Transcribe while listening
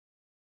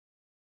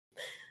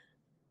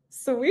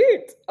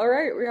Sweet. All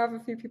right, we have a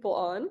few people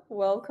on.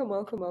 Welcome,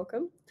 welcome,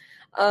 welcome.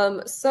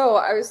 So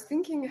I was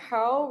thinking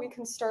how we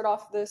can start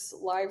off this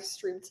live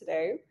stream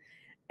today.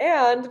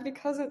 And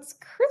because it's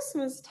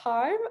Christmas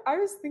time, I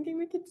was thinking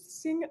we could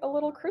sing a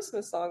little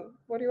Christmas song.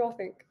 What do you all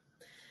think?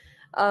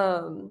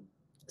 Um,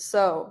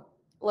 so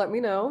let me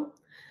know.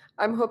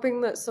 I'm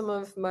hoping that some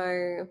of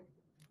my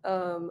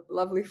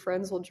lovely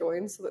friends will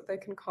join so that they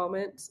can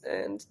comment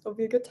and it'll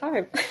be a good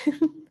time.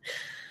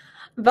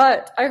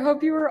 But I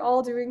hope you are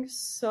all doing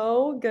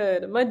so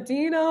good.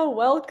 Medina,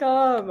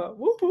 welcome.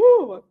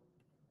 Woohoo!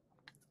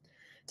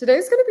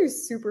 Today's going to be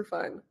super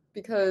fun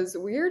because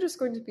we are just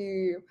going to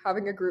be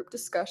having a group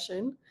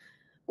discussion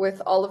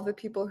with all of the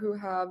people who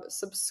have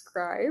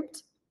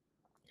subscribed.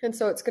 And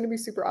so it's going to be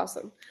super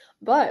awesome.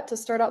 But to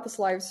start out this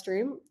live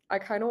stream, I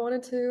kind of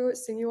wanted to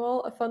sing you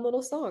all a fun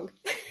little song.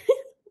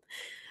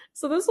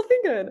 So this will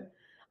be good.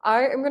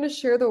 I am going to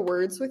share the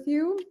words with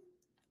you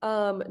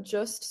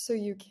just so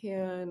you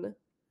can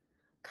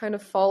kind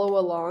of follow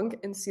along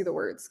and see the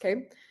words,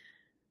 okay?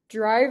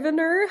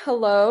 Drivener,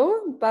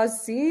 hello.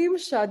 Basim,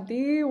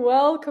 Shadi,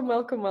 welcome,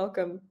 welcome,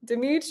 welcome.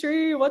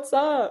 Dimitri, what's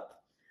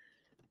up?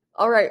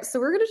 All right, so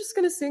we're just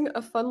gonna sing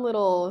a fun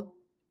little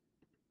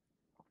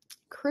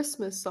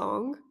Christmas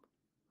song.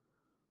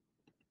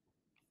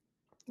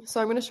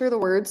 So I'm gonna share the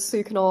words so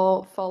you can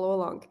all follow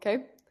along,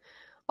 okay?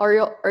 Are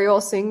you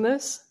all seeing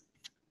this?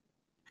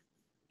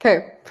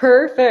 Okay,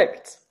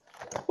 perfect.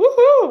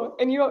 Woohoo!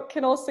 And you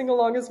can all sing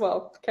along as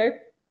well, okay?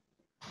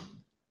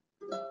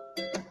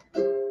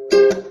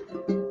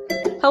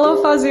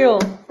 Hello,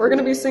 Fazil. We're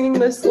gonna be singing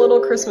this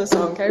little Christmas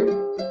song, okay?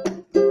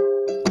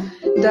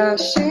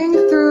 Dashing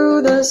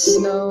through the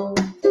snow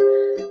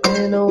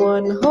in a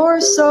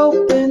one-horse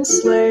open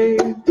sleigh,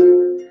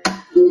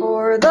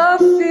 o'er the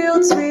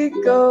fields we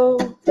go,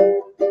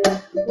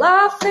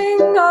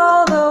 laughing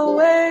all the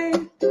way.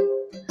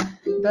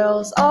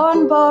 Bells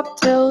on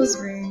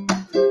bobtails ring,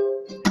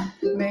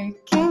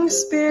 making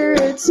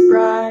spirits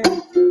bright.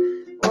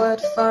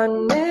 What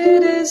fun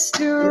it is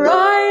to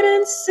ride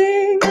and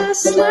sing a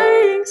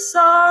sleighing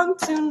song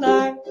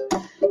tonight.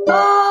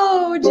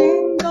 Oh,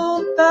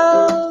 jingle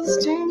bells,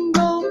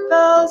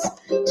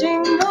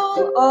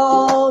 jingle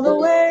all the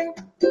way.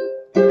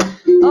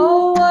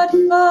 Oh, what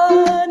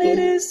fun it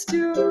is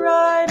to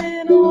ride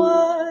in a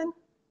one-horse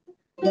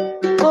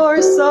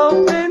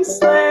open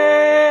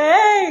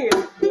sleigh.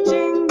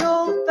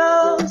 Jingle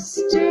bells,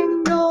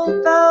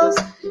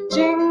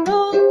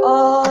 jingle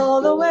all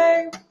the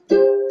way.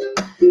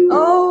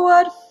 Oh,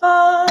 what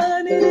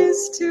fun it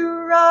is to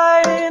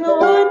ride in a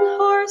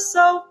one-horse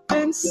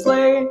open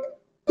sleigh.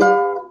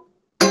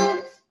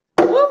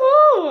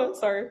 Woohoo!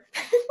 Sorry.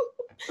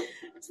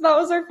 So that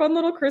was our fun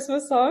little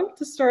Christmas song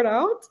to start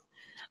out.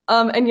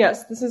 And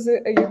yes, this is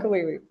a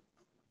ukulele.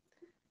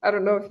 I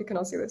don't know if you can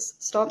all see this.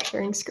 Stop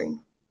sharing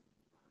screen.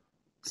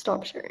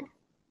 Stop sharing.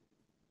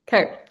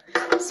 Okay.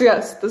 So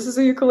yes, this is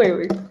a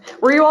ukulele.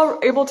 Were you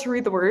all able to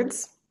read the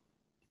words?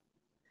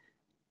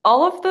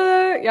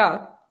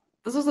 Yeah.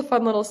 This was a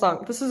fun little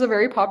song. This is a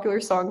very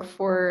popular song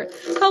for...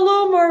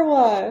 Hello,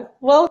 Marwa!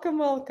 Welcome,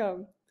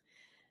 welcome.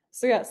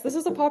 So yes, this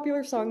is a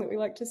popular song that we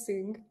like to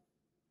sing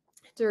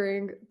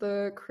during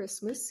the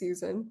Christmas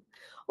season.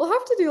 We'll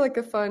have to do like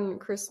a fun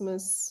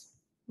Christmas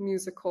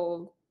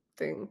musical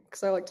thing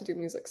because I like to do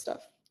music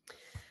stuff.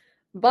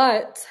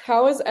 But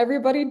how is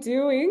everybody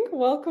doing?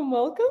 Welcome,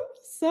 welcome.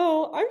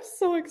 So I'm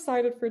so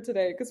excited for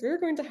today because we're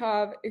going to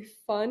have a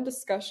fun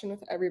discussion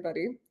with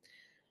everybody.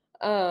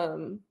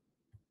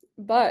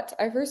 But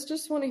I first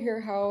just want to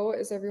hear how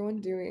is everyone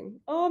doing?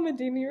 Oh,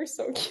 Medina, you're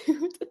so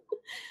cute.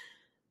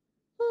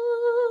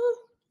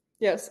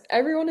 Yes,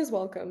 everyone is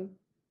welcome.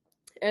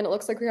 And it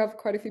looks like we have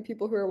quite a few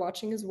people who are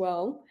watching as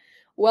well.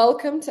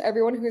 Welcome to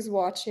everyone who is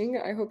watching.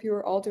 I hope you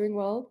are all doing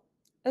well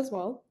as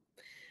well.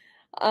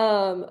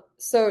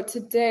 So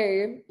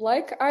today,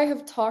 like I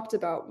have talked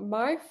about,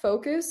 my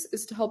focus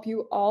is to help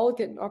you all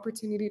get an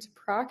opportunity to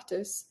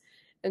practice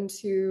and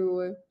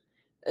to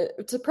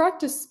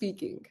practice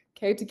speaking,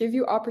 okay? To give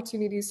you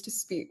opportunities to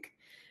speak.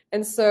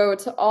 And so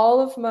to all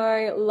of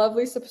my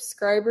lovely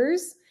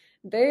subscribers,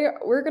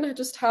 we're going to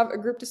just have a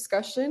group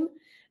discussion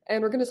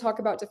and we're going to talk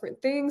about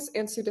different things,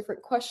 answer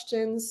different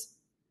questions,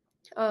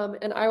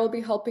 and I will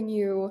be helping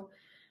you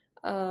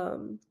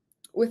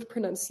with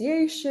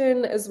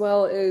pronunciation as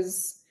well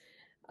as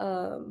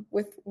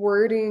with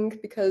wording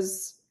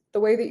because the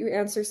way that you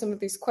answer some of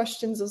these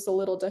questions is a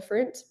little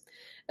different.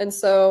 And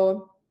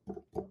so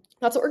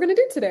that's what we're going to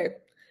do today.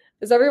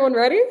 Is everyone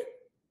ready?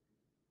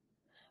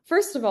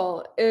 First of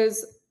all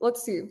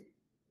let's see.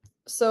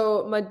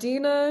 So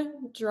Medina,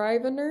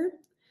 Drivener,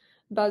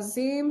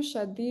 Bazim,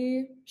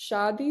 Shadi,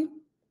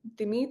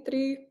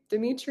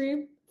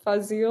 Dimitri,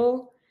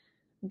 Fazil,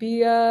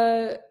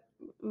 Bia,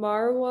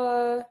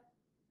 Marwa.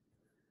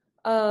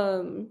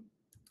 I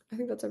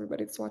think that's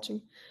everybody that's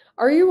watching.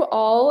 Are you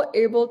all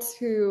able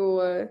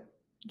to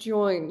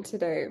join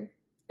today?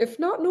 If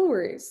not, no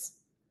worries.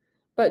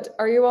 But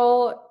are you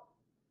all...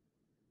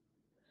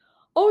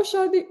 Oh,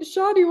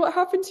 Shadi, what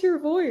happened to your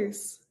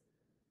voice?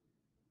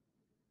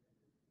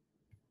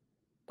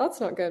 That's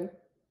not good.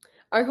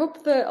 I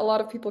hope that a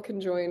lot of people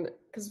can join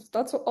because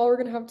that's all we're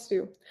gonna have to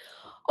do.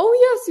 Oh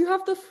yes, you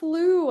have the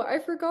flu. I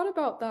forgot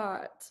about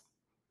that.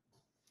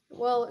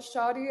 Well,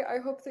 Shadi, I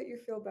hope that you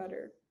feel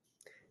better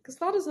because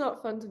that is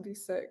not fun to be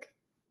sick.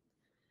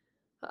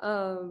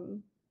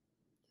 Um,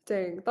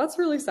 Dang, that's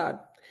really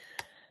sad.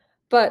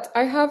 But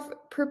I have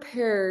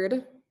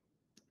prepared.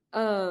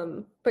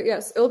 But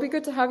yes, it'll be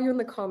good to have you in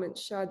the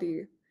comments,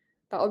 Shadi.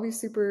 That'll be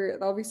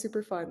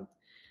super fun.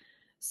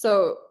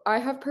 So I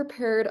have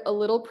prepared a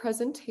little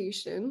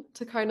presentation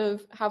to kind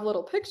of have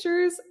little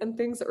pictures and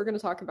things that we're going to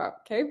talk about,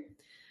 okay?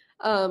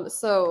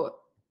 So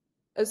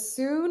as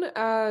soon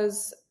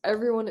as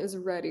everyone is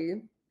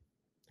ready,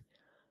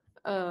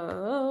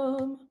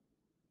 I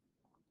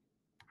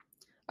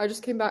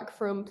just came back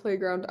from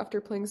playground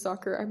after playing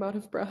soccer. I'm out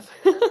of breath.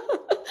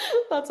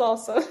 That's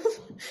awesome.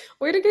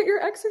 Way to get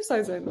your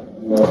exercise in.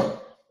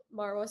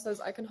 Marwa says,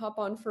 I can hop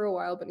on for a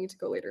while, but need to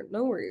go later.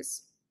 No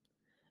worries.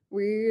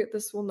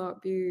 This will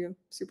not be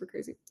super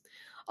crazy.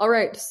 All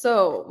right,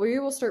 so we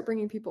will start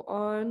bringing people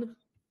on.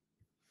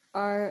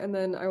 And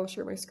then I will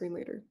share my screen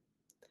later.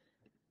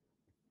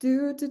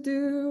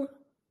 Woohoo!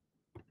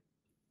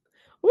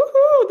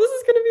 This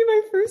is gonna be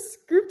my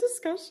first group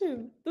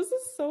discussion. This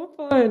is so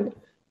fun.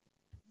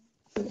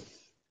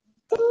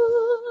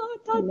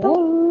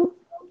 Hello.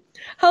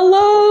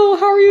 Hello,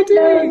 how are you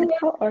doing?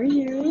 How are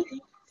you?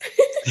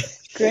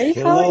 Great.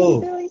 Hello. How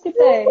are you doing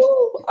today?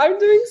 Woohoo! I'm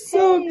doing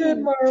so good,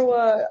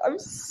 Marwa. I'm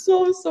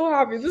so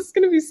happy. This is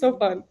gonna be so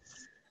fun.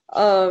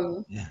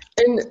 And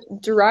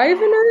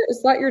Drivener,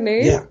 is that your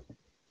name? Yeah.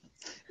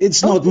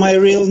 It's not my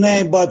real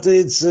name, but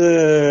it's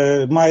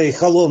my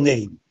hello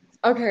name.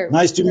 Okay.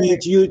 Nice to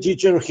meet you,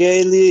 Teacher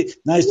Hailey.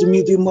 Nice to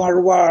meet you,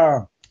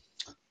 Marwa.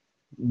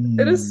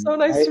 It is so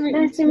nice to meet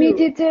you. Nice to meet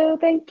you too.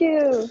 Thank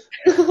you.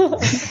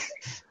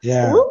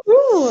 Yeah.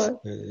 Woohoo!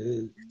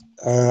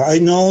 I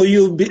know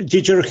you,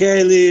 Teacher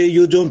Hailey.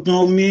 You don't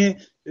know me,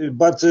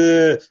 but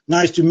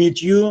nice to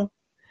meet you.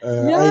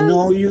 I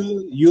know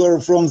you. You are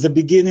from the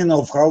beginning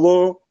of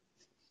Hallo.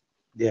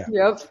 Yeah.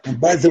 Yep. And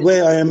by the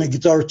way, I am a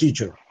guitar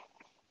teacher.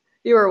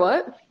 You are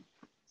what?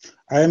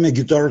 I am a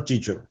guitar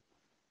teacher.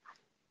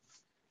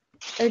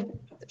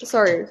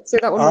 Sorry, say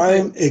that one more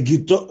time.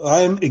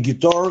 I am a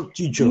guitar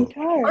teacher.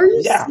 Are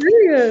you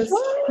serious?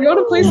 You want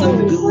to play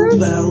something for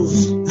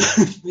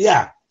us?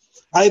 Yeah.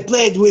 I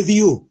played with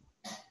you.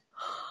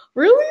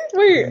 Really?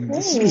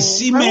 Wait.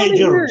 C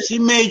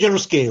major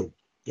scale.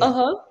 Yeah.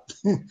 Uh-huh.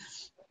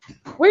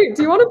 Wait,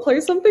 do you want to play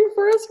something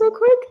for us real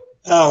quick?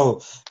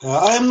 Oh,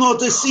 I'm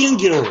not a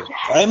singer.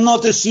 I'm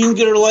not a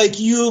singer like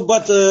you,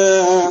 but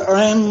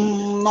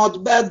I'm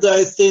not bad.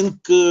 I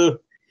think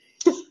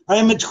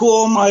I'm at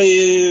home.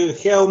 I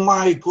have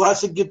my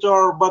classic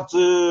guitar, but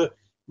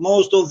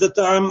most of the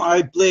time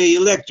I play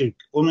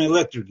on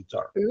electric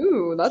guitar.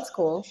 Ooh, that's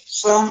cool.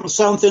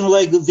 Something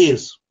like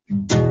this.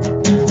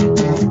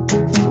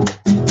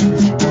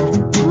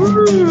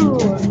 Ooh.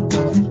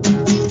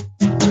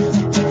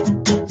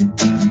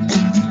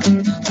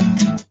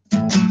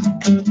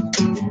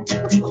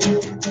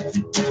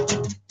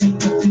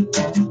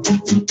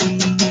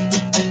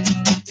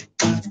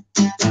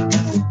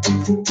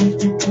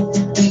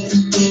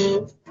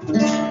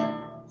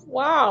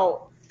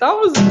 Wow, that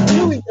was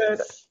really good.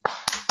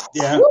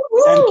 Yeah,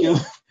 thank you.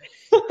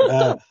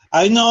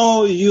 I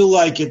know you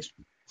like it.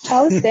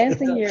 I was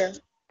dancing here.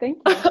 Thank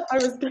you. I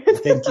was dancing.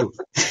 Thank you.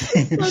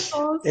 That's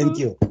awesome. Thank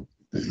you.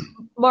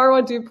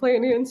 Marwa, do you play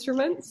any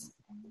instruments?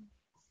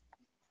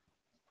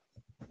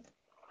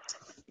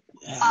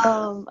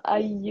 I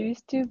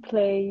used to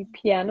play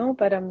piano,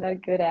 but I'm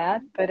not good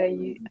at. But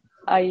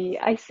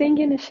I sing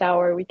in the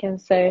shower, we can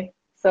say.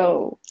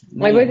 So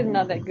my voice is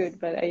not that good,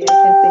 but I can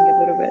sing a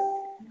little bit.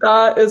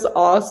 That is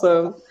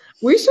awesome.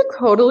 We should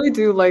totally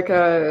do like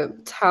a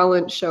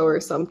talent show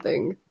or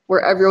something where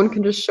everyone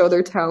can just show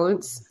their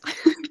talents.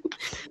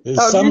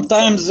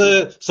 Sometimes,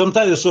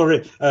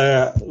 sorry,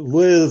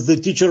 with the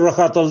teacher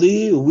Rahat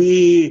Ali,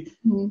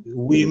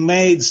 we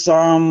made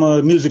some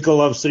musical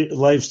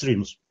live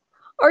streams.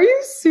 Are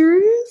you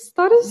serious?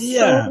 That is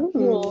so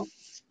cool.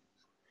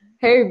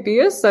 Hey,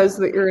 Bia says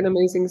that you're an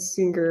amazing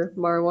singer,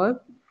 Marwa.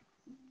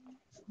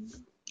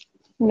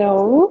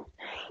 No.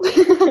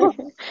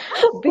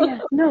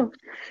 Bia, no.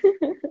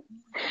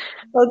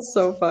 That's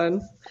so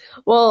fun.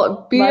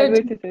 Well, Bia, my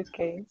voice is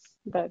okay,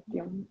 but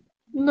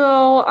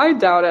no, I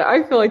doubt it.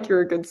 I feel like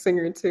you're a good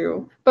singer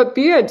too. But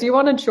Bia, do you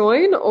want to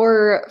join,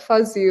 or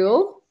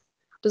Fazil?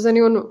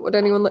 Would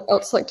anyone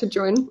else like to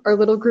join our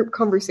little group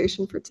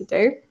conversation for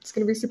today? It's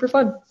going to be super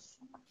fun.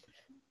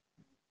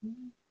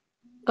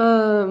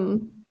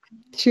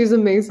 She's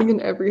amazing in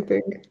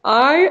everything.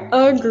 I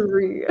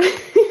agree.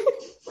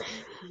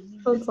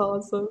 That's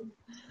awesome.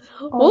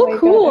 Oh well,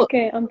 cool. God.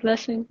 Okay, I'm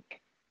blushing.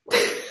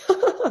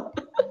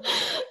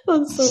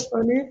 That's so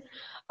funny.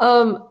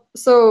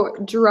 So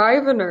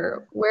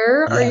Drivener,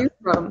 where are you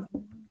from?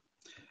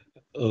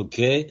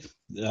 Okay,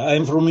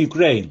 I'm from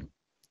Ukraine.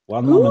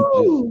 One moment,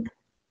 please.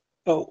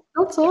 Oh,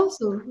 that's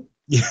awesome.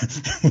 Yeah,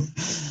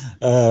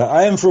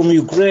 I am from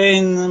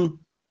Ukraine.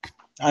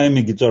 I'm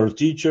a guitar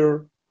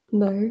teacher.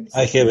 Nice.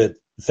 I have a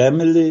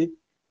family,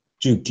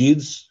 2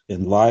 kids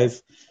and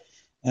wife,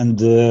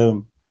 and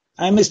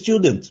I'm a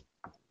student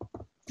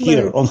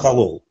here Nice. on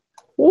Hallo.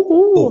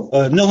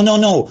 Woohoo.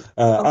 No.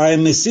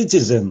 I'm a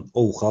citizen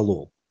of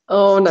Hallo.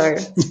 Oh,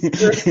 nice.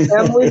 You're a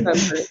family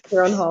member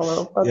here on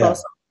Hollow. That's Yeah.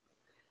 awesome.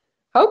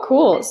 How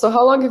cool. So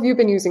how long have you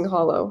been using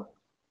Hollow?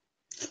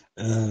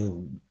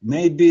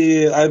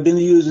 Maybe I've been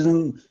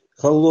using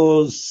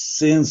Hallo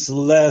since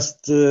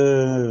last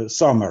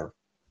summer,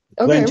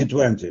 Okay.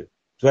 2020.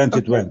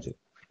 Okay.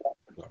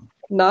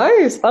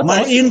 Nice. That's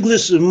My awesome.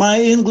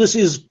 English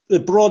is a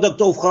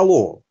product of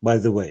Hallo, by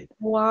the way.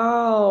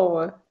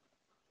 Wow.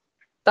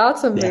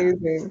 That's Yeah.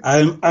 amazing.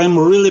 I'm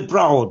really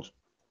proud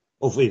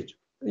of it.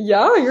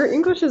 Yeah, your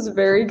English is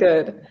very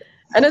good.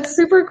 And it's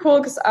super cool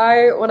because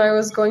when I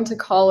was going to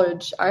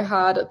college,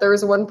 there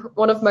was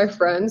one of my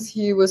friends,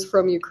 he was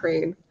from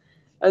Ukraine.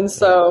 And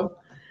so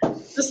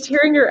just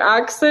hearing your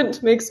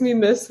accent makes me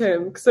miss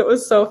him because it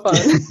was so fun.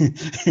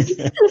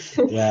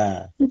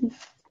 Yeah.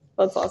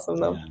 That's awesome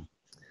though. Yeah.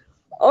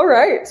 All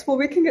right. Well,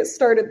 we can get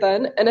started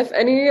then. And if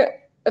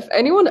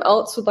anyone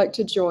else would like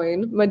to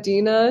join,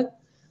 Medina,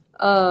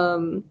 I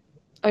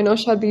know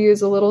Shadi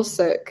is a little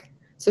sick,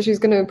 so she's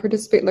going to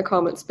participate in the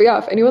comments. But yeah,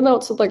 if anyone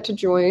else would like to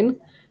join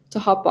to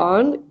hop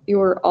on,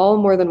 you are all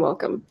more than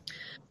welcome.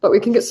 But we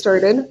can get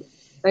started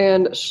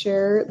and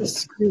share the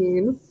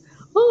screen.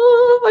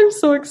 Oh, I'm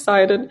so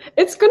excited.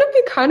 It's going to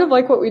be kind of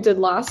like what we did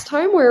last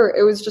time, where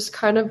it was just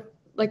kind of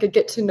like a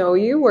get to know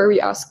you, where we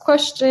ask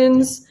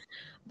questions,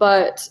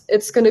 but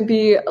it's going to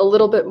be a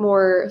little bit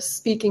more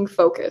speaking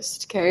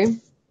focused, okay?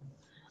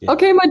 Yeah.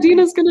 Okay,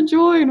 Medina's going to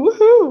join.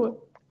 Woohoo!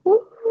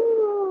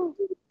 Woohoo!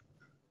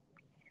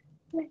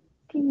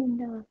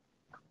 Martina.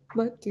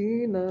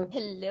 Medina.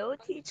 Hello,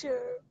 teacher.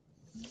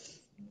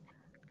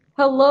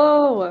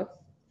 Hello.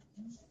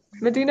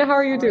 Medina, how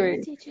are you How are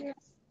you, doing? teacher?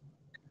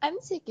 I'm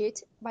so good.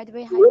 By the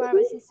way, hi,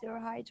 Barbara sister.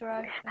 Hi,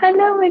 Dora.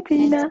 Hello, And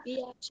Martina.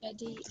 Bia,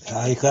 Shadi, and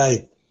Hi, Eva.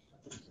 hi.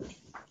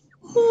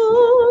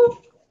 Oh,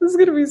 this is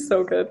going to be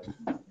so good.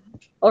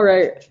 All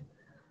right.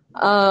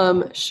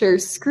 Share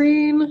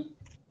screen.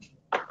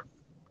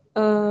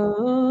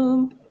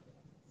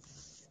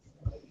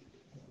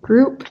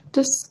 Group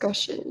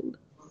discussion.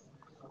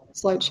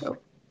 Slideshow.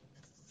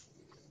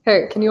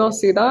 Hey, can you all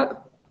see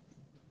that?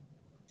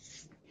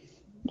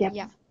 Yep.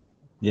 Yeah.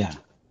 Yeah.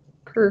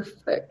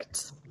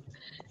 Perfect.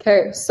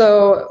 Okay,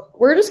 so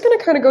we're just going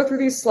to kind of go through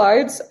these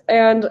slides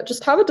and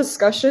just have a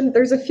discussion.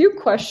 There's a few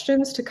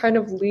questions to kind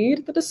of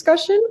lead the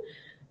discussion,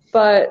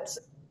 but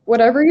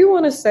whatever you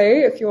want to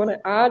say, if you want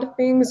to add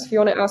things, if you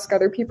want to ask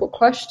other people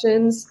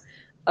questions,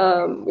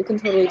 we can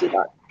totally do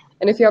that.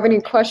 And if you have any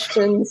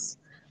questions,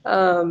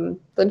 then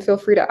feel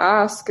free to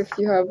ask if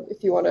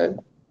you want to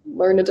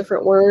learn a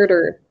different word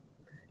or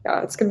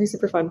yeah, it's going to be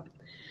super fun.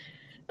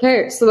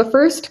 Okay, so the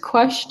first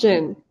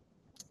question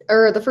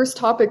or the first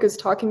topic is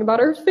talking about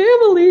our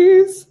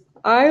families.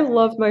 I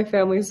love my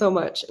family so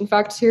much. In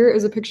fact, here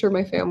is a picture of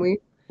my family.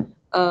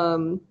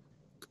 No,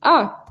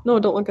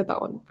 don't look at that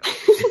one.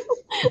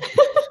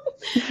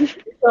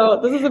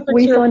 So this is a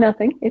We picture saw of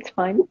nothing. It's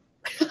fine.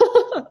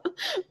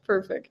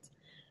 Perfect.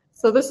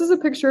 So this is a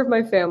picture of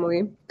my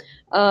family.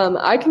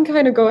 I can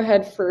kind of go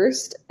ahead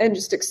first and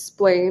just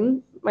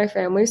explain my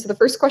family. So the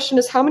first question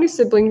is, how many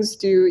siblings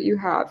do you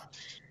have?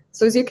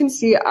 So as you can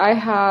see, I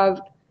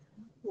have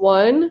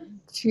 1,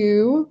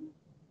 2,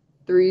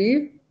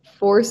 3,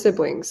 4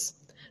 siblings.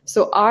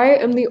 So I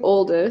am the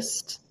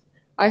oldest.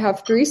 I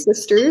have 3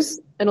 sisters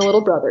and a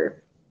little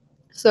brother.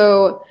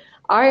 So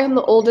I am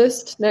the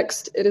oldest.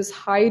 Next, it is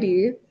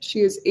Heidi.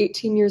 She is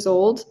 18 years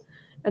old.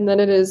 And then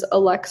it is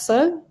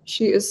Alexa.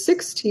 She is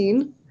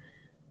 16.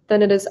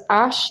 Then it is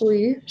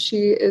Ashley.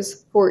 She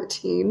is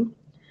 14.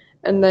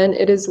 And then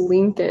it is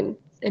Lincoln.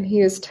 And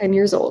he is 10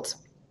 years old.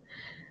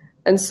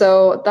 And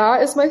so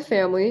that is my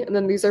family. And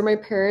then these are my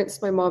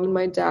parents, my mom and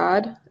my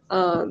dad.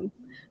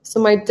 So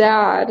my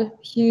dad,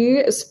 he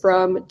is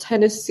from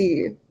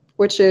Tennessee,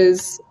 which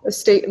is a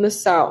state in the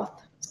South.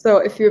 So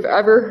if you've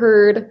ever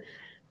heard,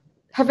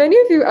 have any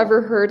of you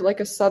ever heard like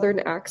a Southern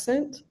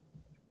accent?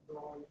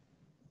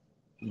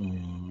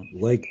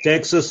 Like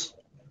Texas?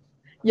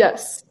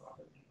 Yes.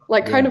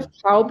 Like kind Yeah. of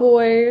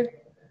cowboy.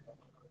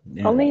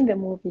 Yeah. Only in the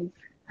movies.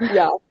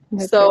 Yeah.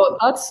 Not So really.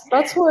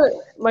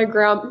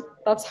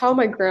 that's how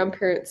my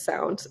grandparents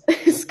sound.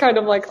 It's kind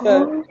of like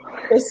Oh,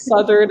 the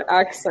Southern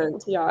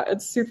accent. Yeah,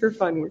 it's super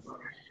funny.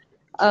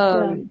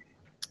 yeah.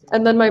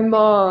 And then my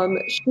mom,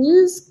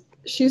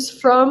 she's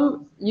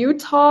from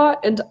Utah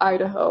and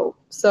Idaho,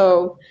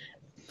 so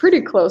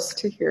pretty close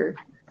to here.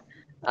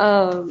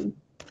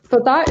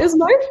 But that is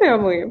my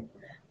family.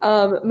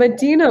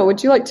 Medina,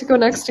 would you like to go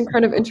next and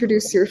kind of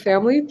introduce your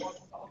family?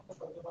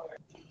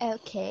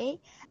 Okay.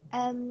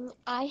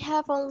 I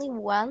have only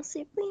one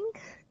sibling.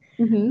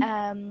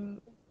 Mm-hmm.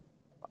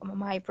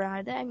 My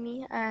brother, I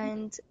mean,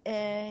 and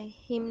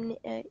him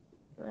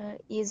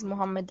is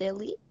Muhammad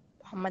Ali.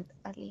 Muhammad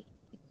Ali.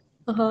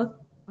 Uh-huh.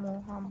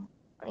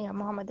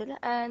 Muhammad Ali.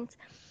 And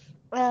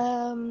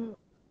um,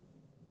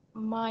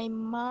 my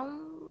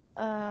mom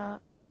from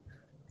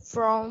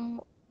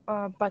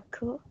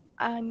Baku.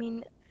 I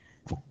mean,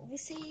 we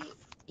say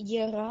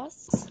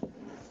Yeras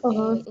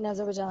Uh-huh. in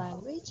Azerbaijan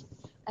language,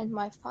 and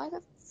my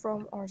father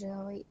from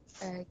originally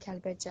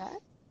Kalbejar.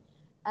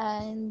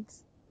 And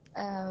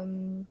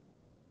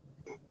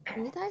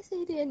need I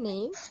say their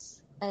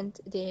names and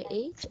their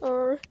age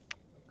or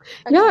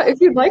Yeah, okay?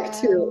 if you'd like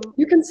to,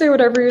 you can say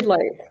whatever you'd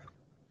like.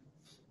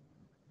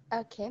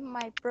 Okay,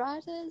 my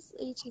brother's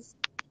age is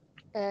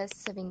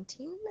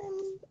 17,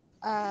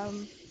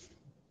 and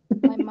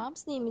my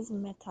mom's name is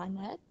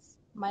Metanet.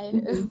 My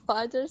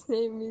father's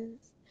name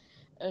is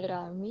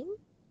Ramin,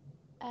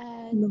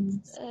 and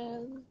Nice.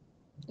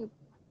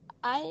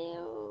 I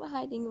am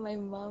hiding my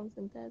mom's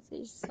and dad's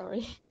age.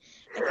 Sorry.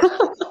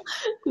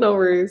 No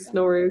worries,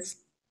 no worries.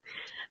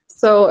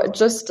 So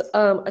just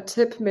a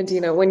tip,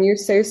 Medina, when you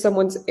say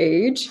someone's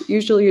age,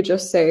 usually you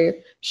just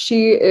say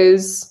she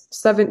is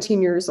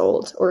 17 years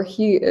old or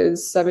he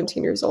is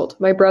 17 years old.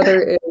 My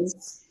brother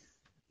is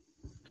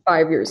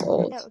 5 years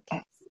old.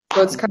 Okay.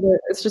 So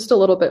it's just a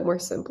little bit more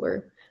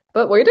simpler.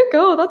 But way to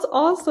go. That's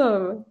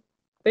awesome.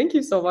 Thank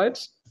you so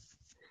much.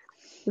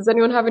 Does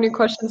anyone have any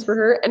questions for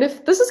her? And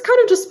if this is kind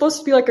of just supposed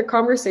to be like a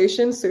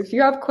conversation, so if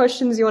you have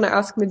questions you want to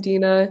ask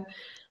Medina,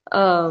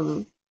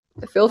 um,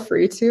 feel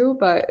free to,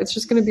 but it's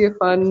just going to be a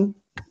fun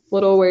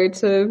little way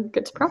to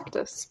get to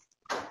practice.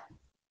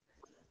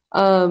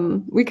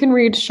 We can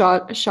read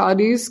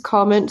Shadi's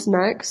comment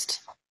next.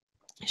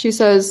 She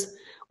says,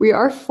 "We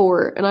are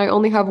four, and I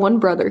only have one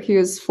brother. He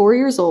is 4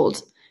 years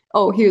old.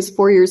 Oh, he is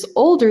 4 years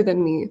older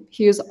than me.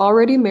 He is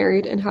already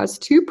married and has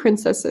two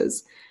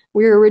princesses.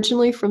 We are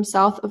originally from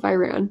south of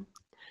Iran."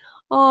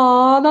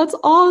 Aw, that's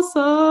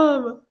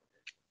awesome.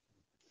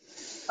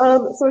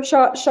 So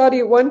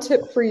Shadi, one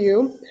tip for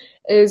you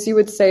is you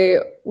would say,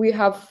 "We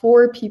have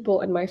four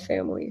people in my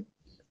family."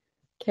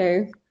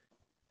 Okay.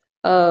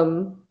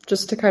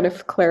 Just to kind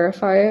of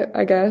clarify it,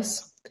 I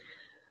guess.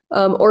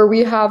 Or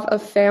we have a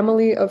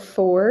family of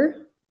four.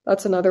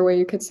 That's another way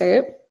you could say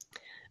it.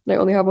 And I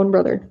only have one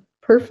brother.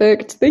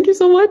 Perfect. Thank you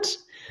so much.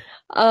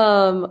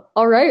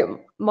 All right,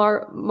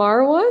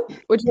 Marwa,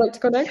 would you like to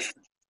go next?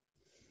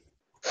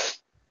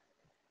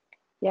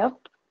 Yep.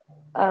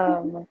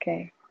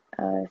 Okay.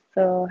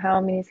 So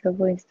how many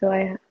siblings do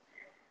I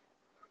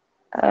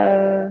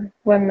have?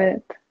 1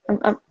 minute.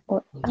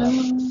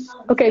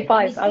 Okay,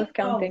 5. I was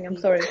counting. I'm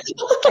sorry.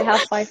 I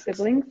have 5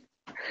 siblings.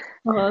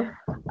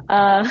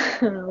 Uh-huh.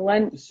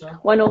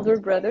 One older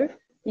brother.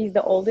 He's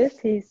the oldest.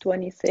 He's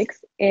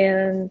 26,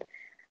 and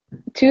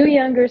 2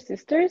 younger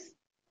sisters.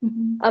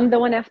 I'm the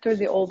one after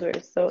the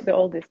oldest, so the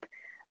oldest.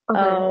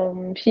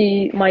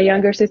 Okay. My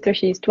younger sister,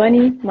 she's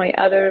 20. My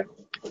other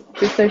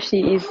sister,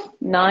 she is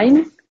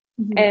 9,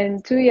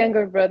 and 2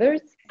 younger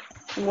brothers.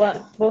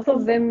 Both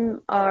of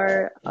them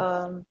are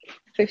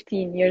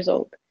 15 years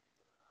old,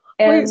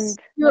 Wait, and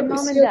my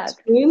mom and dad.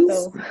 twins?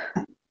 So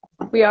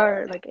we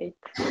are like 8.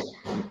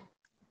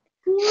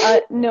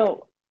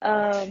 No,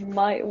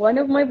 one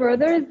of my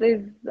brothers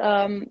is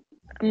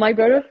my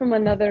brother from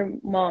another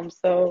mom.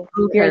 So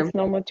here Okay. it's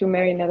normal to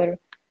marry another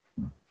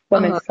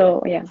woman. Uh-huh.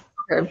 So yeah.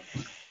 Okay.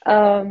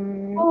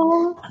 And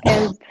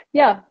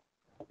yeah.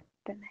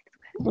 The next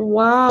one.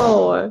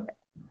 Wow.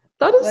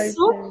 That is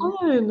so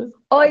fun.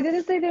 Oh, I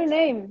didn't say their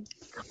name.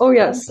 Oh, I'm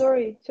yes.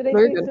 sorry. Should I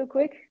Very say it good. so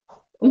quick?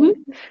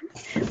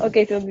 Mm-hmm.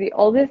 Okay, so the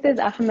oldest is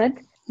Ahmed,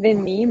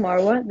 then me,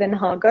 Marwa, then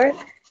Hagar,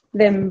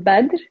 then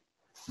Badr,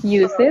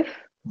 Yusuf,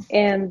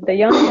 and the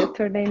youngest,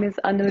 her name is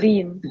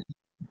Anurin.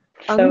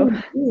 So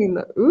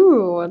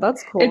Ooh,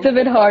 that's cool. it's a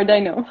bit hard, I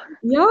know.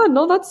 Yeah,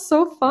 no, that's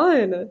so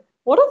fun.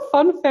 What a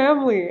fun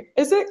family.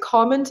 Is it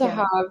common to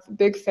Yeah. have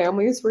big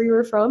families where you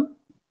were from?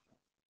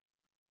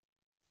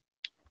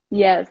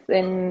 Yes,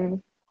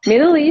 in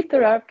Middle East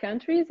or Arab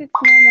countries, it's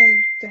normal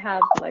to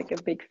have like a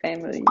big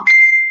family.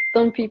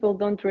 Some people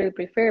don't really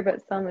prefer,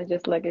 but some are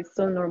just like it's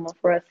so normal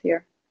for us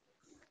here.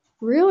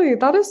 Really?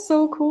 That is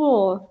so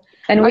cool.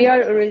 And we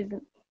are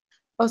originally.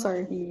 Oh,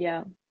 sorry.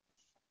 Yeah.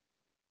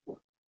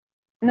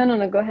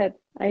 No, go ahead.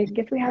 I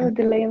guess we have a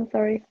delay, I'm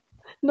sorry.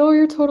 No,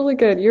 you're totally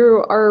good.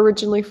 You are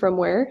originally from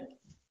where?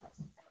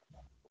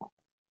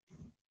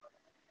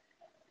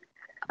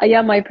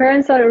 Yeah, my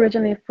parents are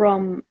originally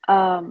from, we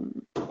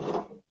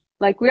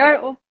are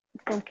all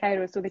from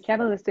Cairo, so the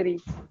capital city,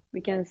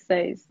 we can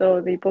say. So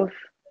they both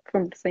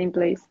from the same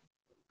place.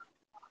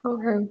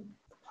 Okay.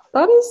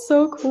 That is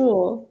so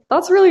cool.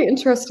 That's really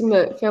interesting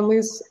that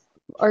families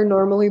are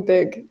normally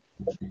big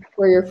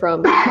where you're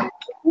from. I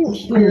think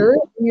here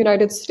in the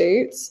United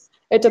States,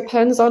 it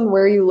depends on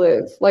where you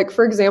live. Like,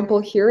 for example,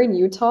 here in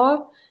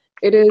Utah,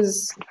 it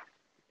is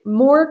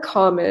more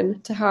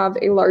common to have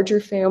a larger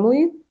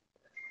family.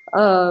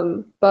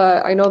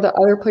 But I know that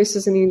other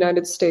places in the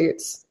United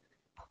States,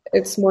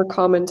 it's more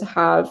common to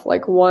have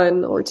like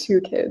 1 or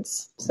 2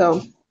 kids.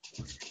 So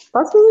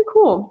that's really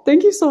cool.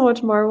 Thank you so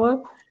much,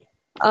 Marwa.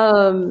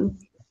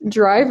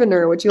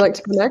 Drivener, would you like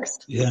to go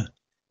next? Yeah.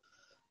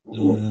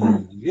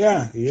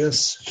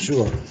 Yes,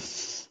 sure.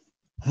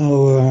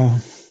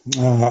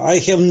 I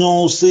have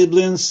no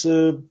siblings,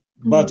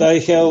 but I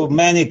have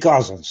many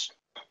cousins.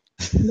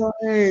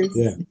 Nice.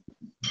 Yeah,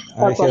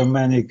 I have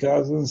many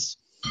cousins,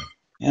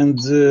 and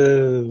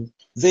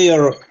they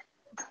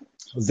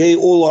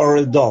all are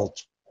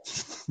adult.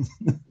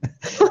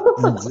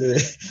 And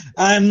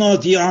I'm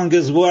not young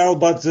as well,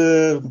 but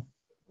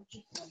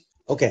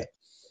okay.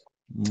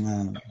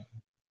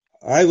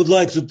 I would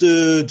like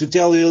to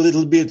tell you a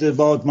little bit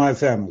about my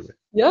family.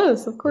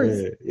 Yes, of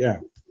course. Yeah.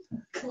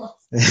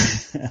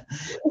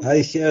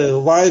 I have a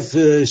wife.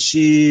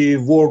 She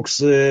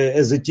works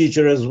as a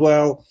teacher as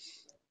well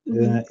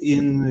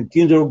in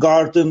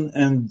kindergarten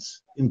and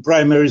in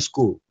primary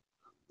school.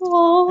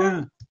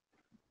 Aww.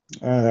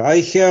 Yeah.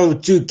 I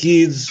have 2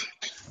 kids.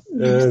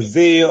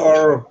 They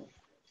are.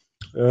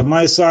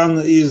 My son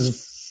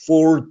is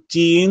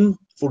 14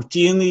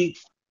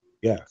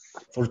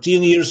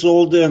 years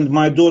old, and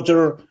my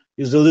daughter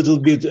is a little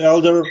bit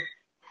elder.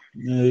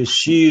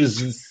 She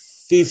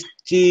is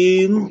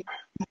 15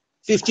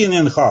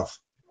 and a half,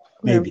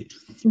 maybe.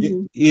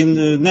 Mhm.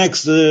 In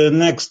next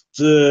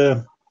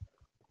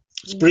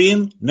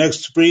spring,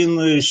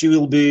 she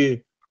will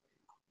be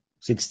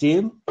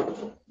 16.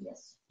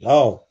 Yes.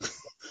 Oh,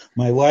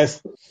 my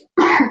wife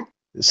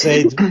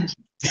said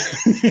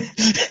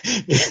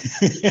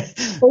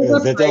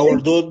that our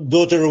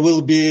daughter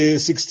will be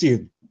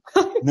 16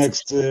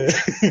 next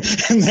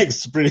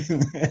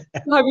spring.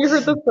 Have you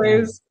heard the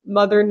phrase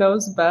 "mother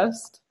knows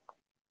best"?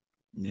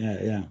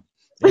 Yeah.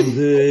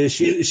 And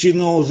she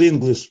knows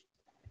English,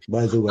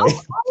 by the way.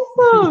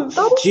 Awesome.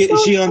 That is so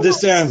She cool.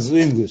 understands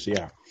English.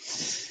 Yeah.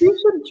 You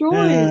should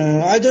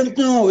join. I don't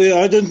know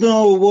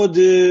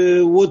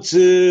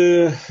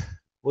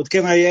what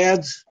can I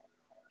add.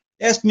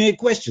 Ask me a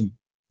question.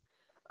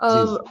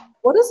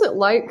 What is it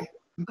like?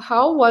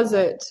 How was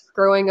it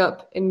growing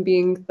up and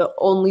being the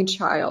only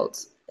child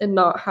and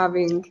not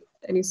having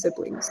any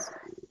siblings?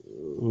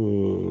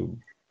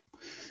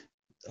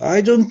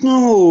 I don't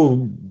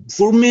know.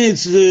 For me,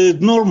 it's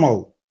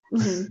normal.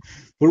 Mm-hmm.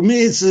 For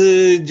me, it's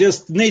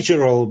just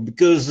natural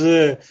because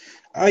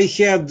I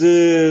had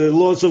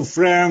lots of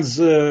friends.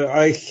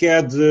 I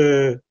had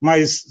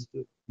my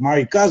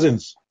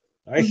cousins.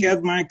 I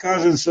had my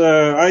cousins.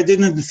 I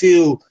didn't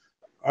feel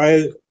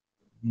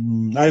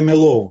I'm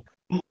alone.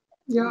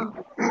 Yeah.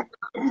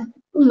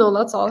 No,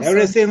 that's awesome.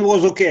 Everything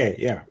was okay.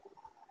 Yeah.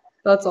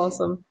 That's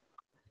awesome.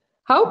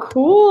 How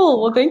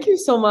cool. Well, thank you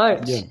so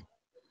much. Yeah.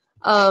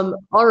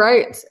 All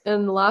right.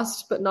 And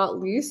last but not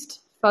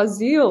least,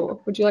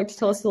 Fazil, would you like to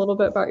tell us a little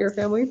bit about your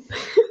family?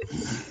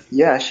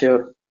 Yeah,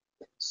 sure.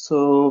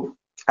 So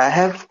I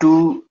have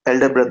 2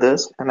 elder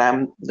brothers and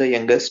I'm the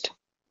youngest.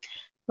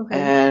 Okay.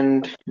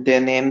 And their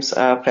names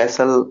are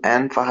Faisal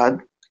and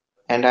Fahad.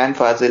 And I'm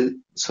Fazil.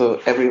 So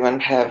everyone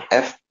have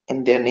F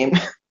in their name.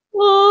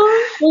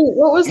 Wait,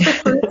 what was the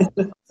first?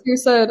 You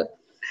said,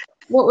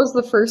 what was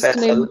the first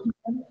name?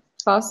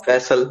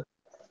 Faisal.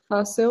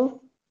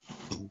 Fasil?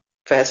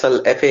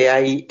 Faisal,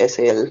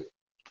 Faisal.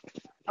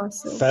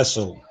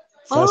 Faisal.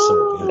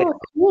 Oh,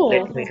 cool.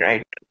 Let me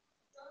write.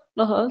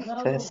 Uh-huh.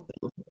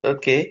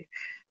 Okay.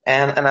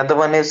 And another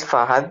one is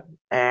Fahad,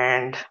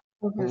 and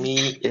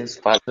me is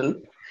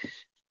Fazil.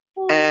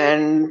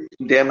 And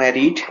they're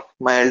married.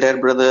 My elder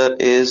brother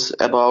is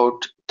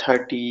about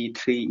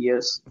 33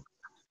 years.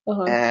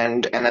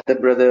 And another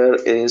brother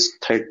is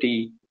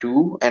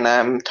 32, and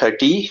I'm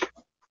 30.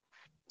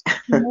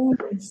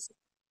 Nice.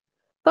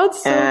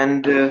 That's so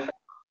And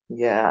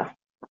yeah,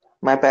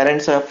 my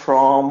parents are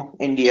from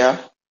India.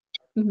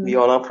 We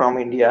all are from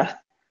India.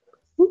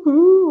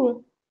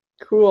 Woohoo.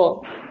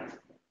 Cool.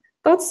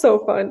 That's so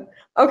fun.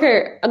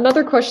 Okay,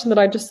 another question that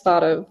I just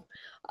thought of.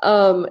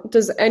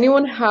 Does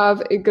anyone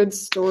have a good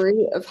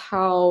story of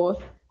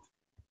how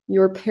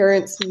your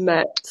parents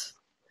met?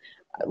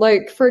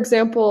 Like, for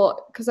example,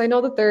 because I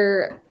know that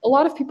a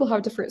lot of people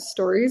have different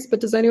stories,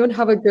 but does anyone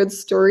have a good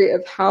story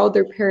of how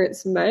their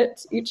parents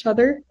met each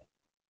other?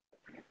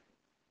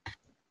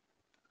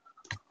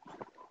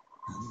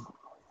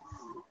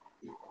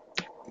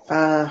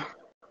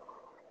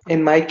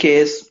 In my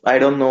case, I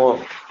don't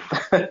know.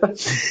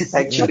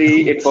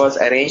 Actually, it was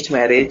arranged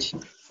marriage,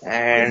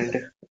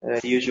 and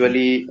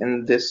usually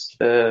in this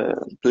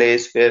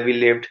place where we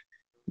lived,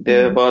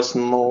 there was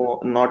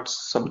not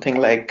something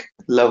like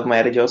love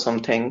marriage or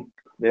something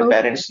where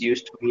parents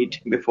used to meet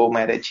before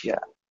marriage. Yeah.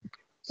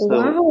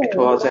 So it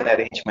was an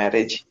arranged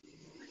marriage.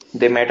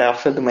 They met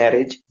after the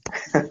marriage.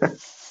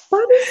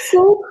 That is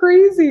so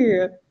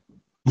crazy.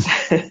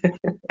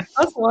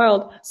 That's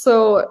wild.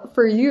 So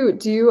for you,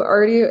 do you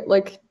already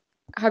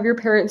have your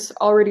parents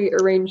already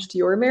arranged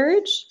your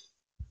marriage?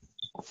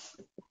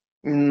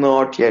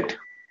 Not yet.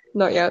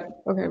 Not yet.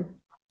 Okay.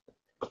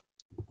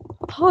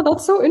 Oh,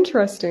 that's so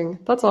interesting.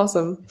 That's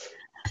awesome.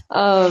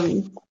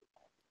 And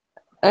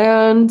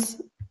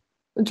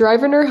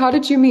Drivener, how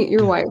did you meet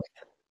your wife?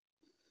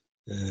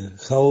 I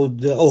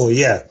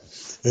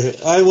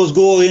was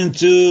going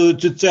to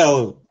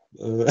tell.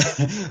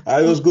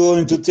 I was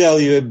going to tell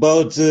you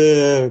about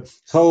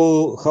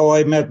how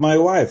I met my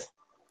wife,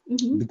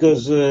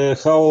 because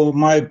how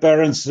my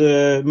parents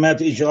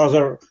met each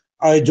other,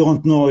 I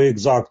don't know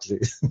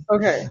exactly.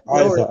 Okay.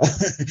 either.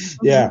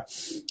 Yeah.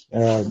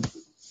 Uh,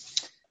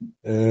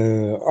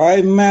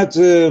 I met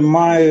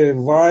my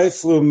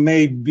wife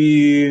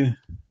maybe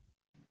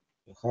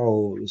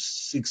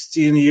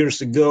 16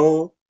 years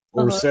ago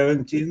or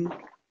 16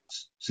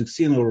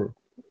 or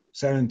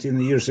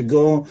 17 years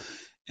ago,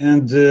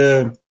 and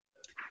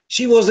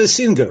she was a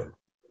singer.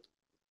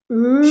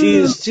 She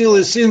is still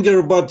a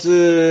singer, but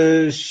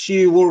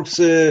she works.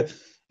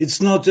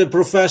 It's not a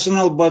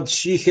professional, but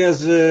she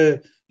has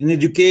an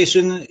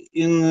education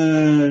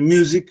in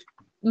music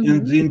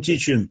and in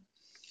teaching.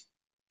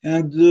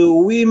 And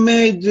we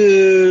made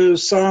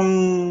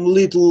some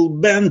little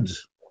band,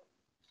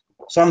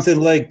 something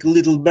like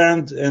little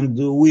band, and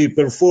we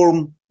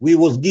performed. We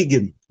were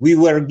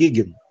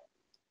gigging.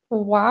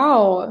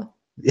 Wow.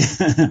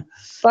 That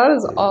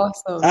is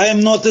awesome. I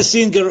am not a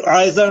singer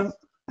either,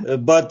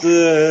 but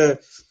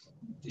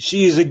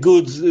she is a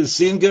good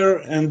singer,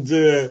 and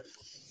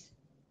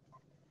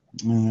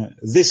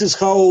this is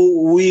how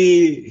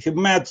we have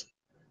met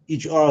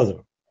each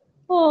other.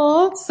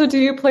 Aw, so do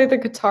you play the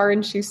guitar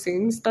and she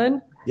sings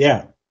then?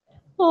 Yeah.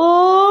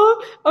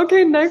 Aw,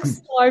 okay,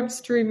 next live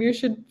stream you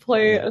should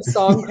play a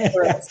song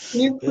for us. Can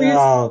you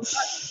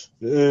please?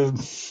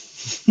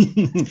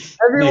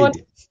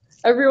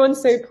 Everyone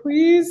say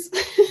please.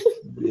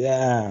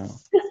 Yeah.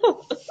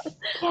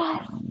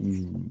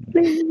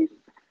 Please.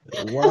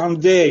 One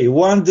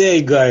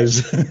day,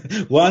 guys.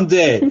 One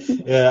day.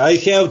 I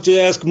have to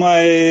ask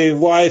my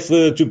wife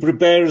to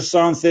prepare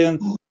something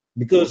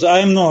because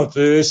I'm not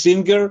a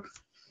singer.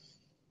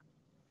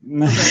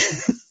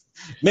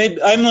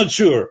 Maybe I'm not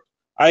sure.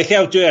 I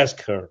have to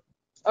ask her.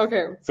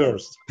 Okay.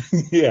 First.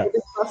 Yeah. We're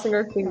just crossing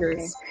our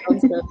fingers. Okay.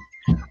 Sounds good.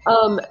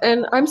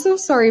 And I'm so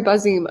sorry,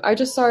 Bazim. I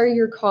just saw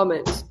your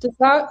comment.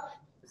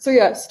 So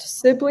yes,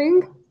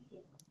 sibling,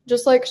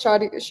 just like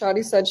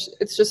Shadi said,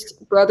 it's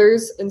just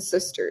brothers and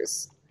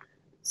sisters.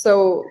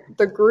 So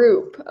the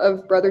group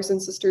of brothers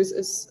and sisters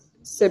is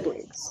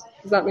siblings.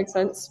 Does that make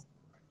sense?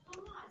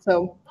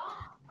 So,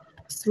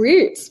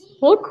 sweet.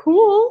 Well,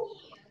 cool.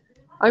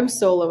 I'm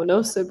solo,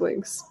 no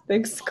siblings.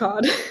 Thanks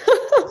God.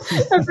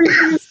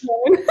 Everything is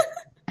mine.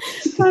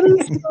 That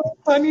is so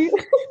funny.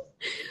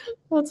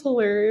 That's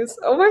hilarious.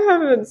 Oh my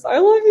heavens. I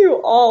love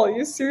you all.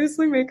 You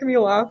seriously make me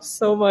laugh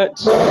so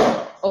much.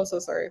 Oh, so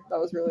sorry. That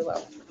was really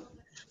loud.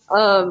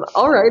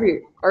 Alrighty.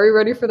 Are we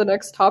ready for the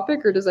next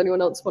topic, or does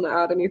anyone else want to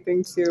add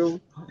anything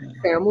to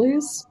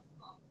families?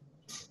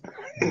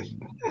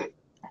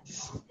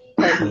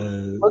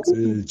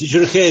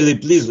 Teacher Hailey,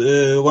 please,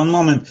 one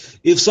moment.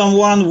 If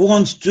someone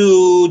wants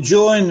to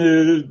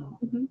join,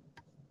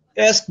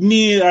 ask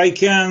me. I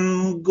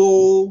can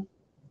go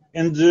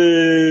and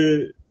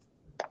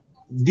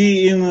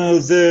be in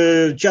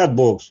the chat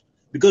box,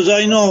 because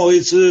I know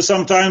it's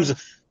sometimes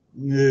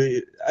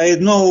I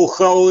know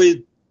how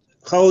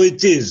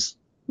it is.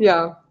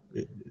 Yeah.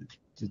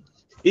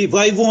 If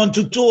I want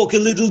to talk a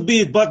little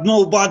bit, but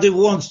nobody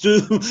wants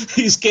to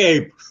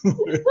escape.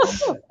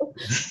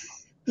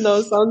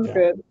 No, sounds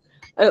good.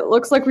 It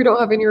looks like we don't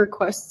have any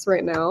requests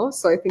right now,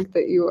 so I think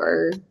that you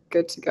are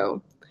good to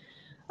go.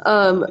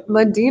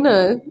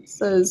 Medina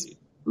says,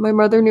 my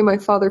mother knew my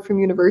father from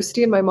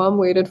university, and my mom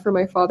waited for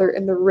my father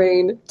in the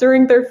rain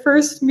during their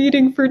first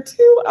meeting for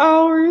 2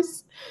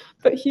 hours.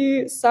 But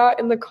he sat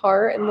in the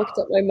car and looked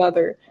at my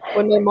mother.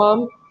 When my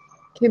mom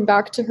came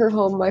back to her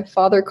home, my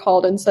father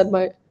called and said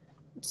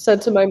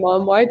to my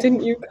mom, "Why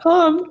didn't you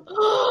come?"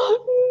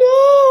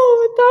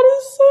 No, that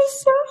is so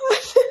sad.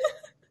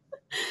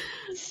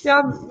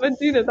 Yeah,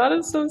 Medina, that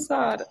is so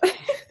sad.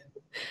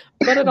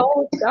 But it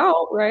all worked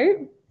out,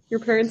 right? Your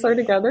parents are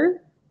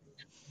together?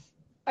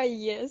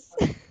 Yes.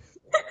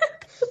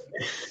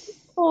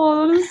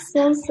 Oh, that is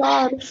so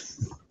sad.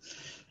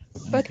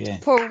 But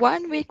for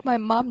 1 week, my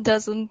mom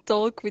doesn't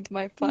talk with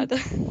my father.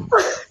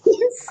 Are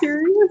you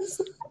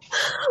serious?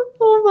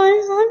 Oh my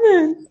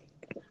heavens.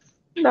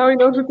 Now we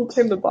know who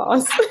became the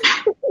boss.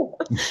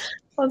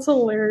 That's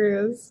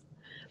hilarious.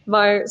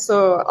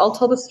 So I'll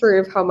tell the story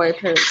of how my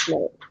parents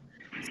met.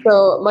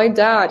 So my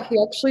dad, he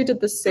actually did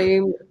the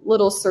same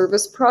little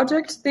service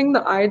project thing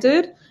that I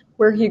did,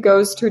 where he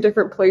goes to a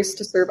different place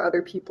to serve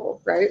other people,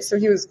 right? So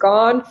he was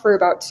gone for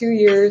about 2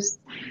 years,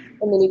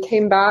 and then he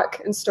came back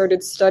and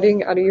started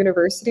studying at a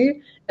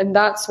university, and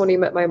that's when he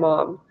met my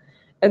mom.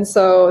 And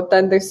so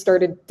then they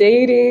started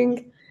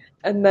dating,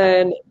 and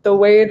then the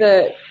way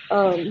that,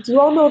 do you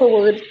all know the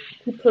word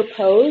to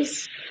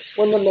propose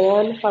when the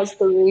man has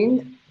the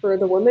ring for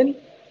the woman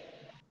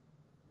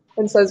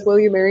and says, "Will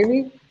you marry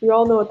me?" Do you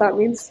all know what that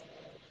means?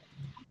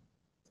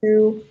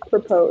 To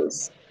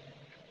propose.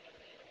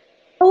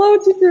 Hello,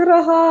 Teacher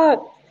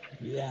Rahat.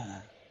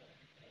 Yeah.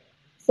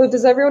 So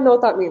does everyone know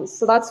what that means?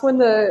 So that's when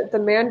the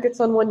man gets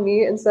on one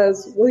knee and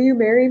says, "Will you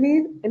marry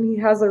me?" And he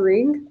has a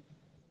ring.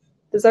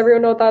 Does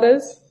everyone know what that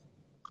is?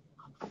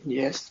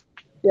 Yes.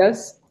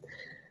 Yes.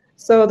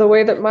 So the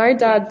way that my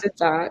dad did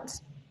that,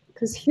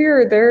 because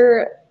here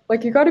they're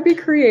like, you got to be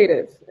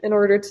creative in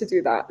order to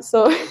do that.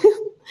 So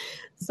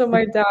so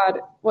my dad,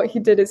 what he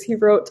did is he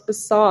wrote a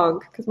song,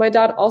 because my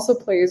dad also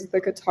plays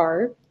the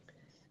guitar.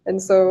 And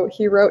so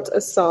he wrote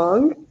a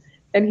song,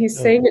 and he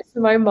sang it to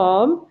my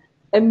mom,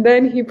 and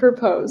then he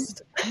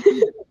proposed.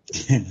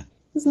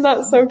 Isn't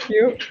that so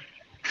cute?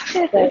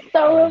 This is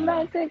so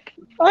romantic.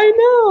 I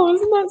know,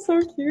 isn't that so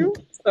cute?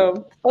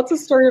 So that's a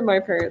story of my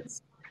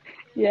parents.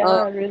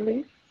 Yeah,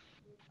 really.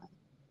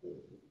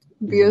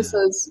 Bia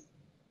says,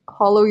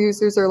 Hollow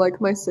users are like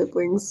my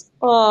siblings.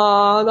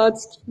 Aw,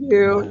 that's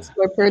cute.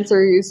 My parents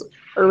are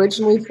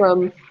originally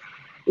from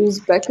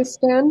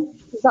Uzbekistan.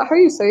 Is that how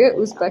you say it?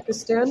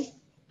 Uzbekistan?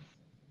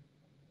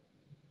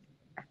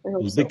 I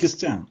hope so.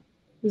 Uzbekistan.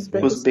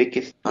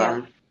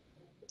 Uzbekistan.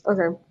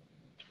 Okay,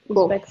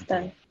 cool.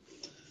 Uzbekistan.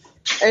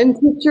 And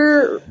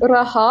teacher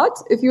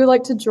Rahat, if you would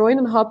like to join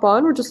and hop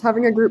on, we're just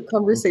having a group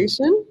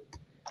conversation.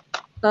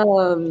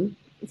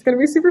 It's going to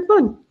be super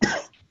fun.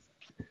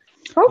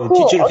 How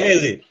cool. Teacher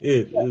Hailey,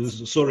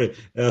 sorry,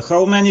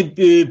 how many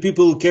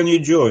people can you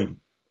join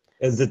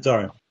at the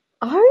time?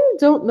 I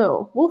don't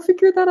know. We'll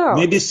figure that out.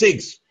 Maybe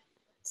six.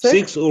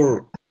 Six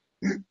or...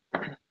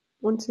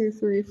 1, 2,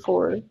 3,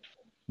 4.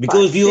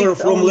 Because 5, you 6 are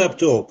from only.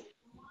 laptop.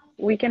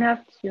 We can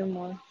have 2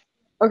 more.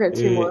 Okay,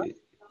 2 more.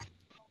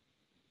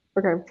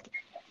 Okay.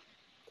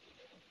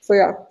 So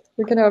yeah,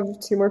 we can have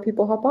 2 more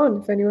people hop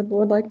on if anyone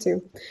would like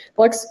to.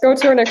 Let's go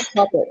to our next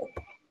topic.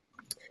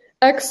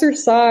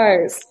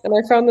 Exercise. And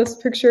I found this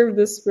picture of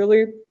this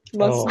really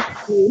muscly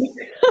dude.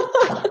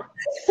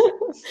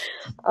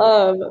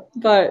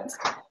 But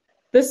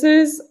this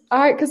is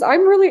because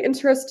I'm really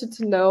interested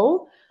to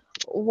know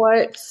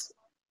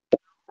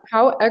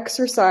how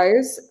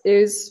exercise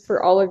is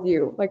for all of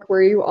you, like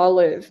where you all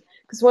live.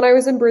 Because when I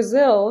was in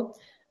Brazil,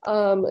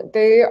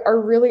 they are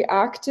really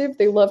active.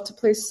 They love to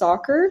play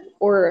soccer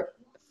or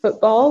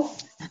football.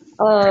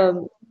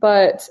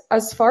 But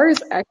as far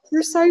as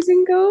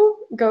exercising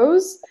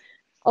goes,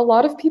 a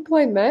lot of people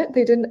I met,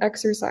 they didn't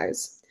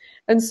exercise.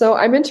 And so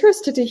I'm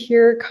interested to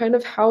hear kind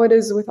of how it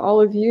is with all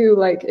of you.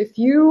 Like if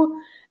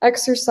you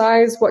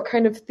exercise, what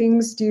kind of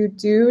things do you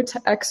do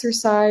to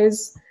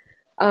exercise?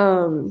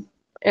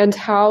 And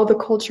how the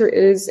culture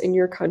is in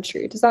your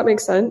country. Does that make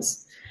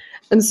sense?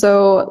 And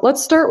so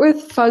let's start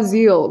with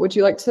Fazil. Would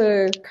you like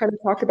to kind of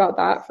talk about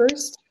that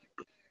first?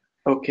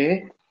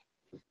 Okay.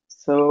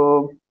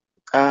 So,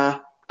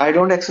 I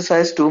don't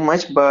exercise too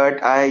much, but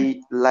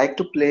I like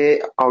to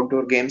play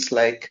outdoor games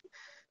like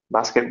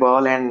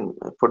basketball and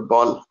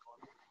football.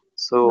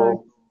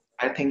 So,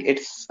 I think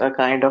it's a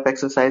kind of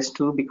exercise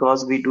too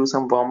because we do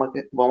some warm-up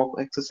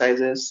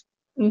exercises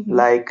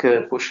like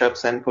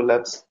push-ups and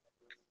pull-ups.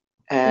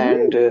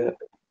 And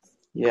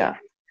yeah.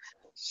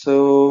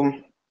 So,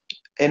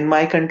 in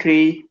my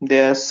country,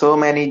 there are so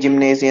many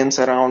gymnasiums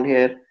around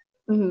here.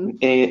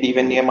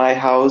 Even near my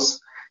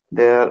house,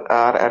 there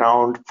are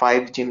around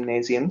 5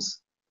 gymnasiums,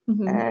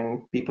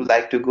 and people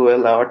like to go a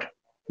lot.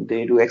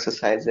 They do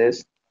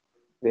exercises,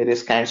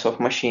 various kinds of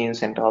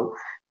machines and all.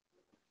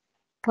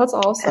 That's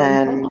awesome.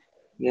 And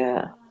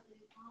yeah,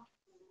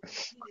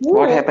 Cool.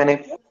 what happens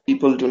if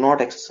people do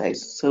not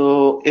exercise?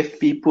 So if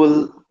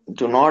people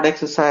do not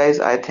exercise,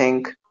 I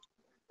think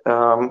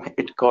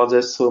it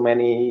causes so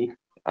many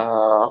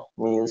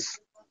means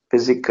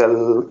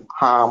physical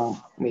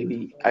harm.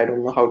 Maybe I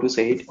don't know how to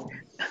say it.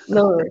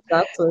 No,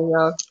 exactly,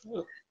 yeah.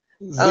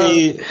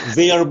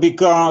 They are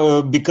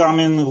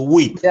becoming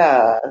weak.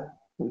 Yeah,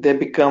 they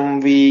become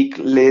weak,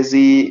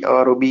 lazy,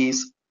 or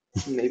obese,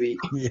 maybe.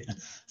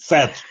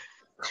 Fat.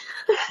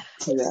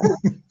 Yeah.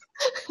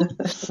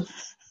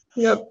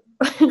 Yep.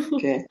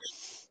 Okay.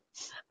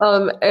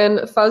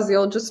 And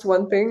Fazil, just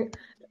one thing.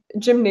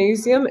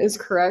 Gymnasium is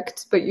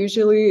correct, but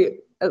usually,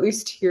 at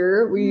least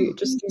here, we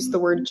just use the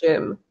word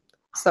gym.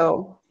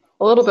 So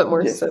a little bit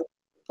more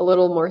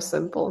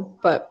simple,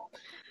 but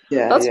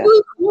that's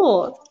really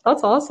cool.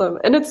 That's awesome.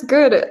 And it's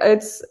good.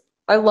 I've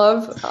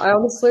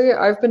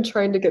been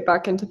trying to get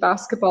back into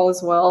basketball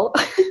as well.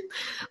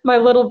 My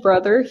little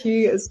brother,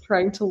 he is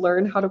trying to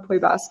learn how to play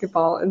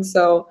basketball. And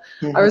so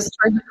I was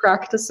trying to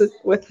practice it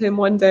with him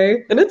one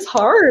day. And it's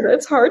hard.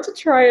 It's hard to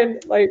try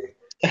and like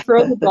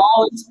throw the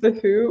ball into the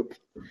hoop.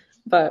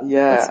 But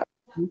yeah,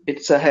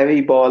 it's a heavy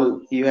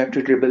ball. You have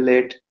to dribble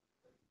it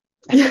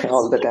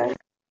all the time.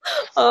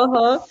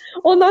 Well,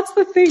 and that's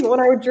the thing when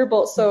I would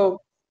dribble.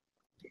 So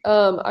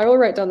I will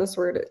write down this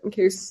word in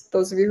case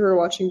those of you who are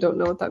watching don't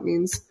know what that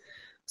means.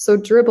 So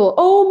dribble.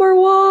 Oh,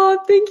 Marwa,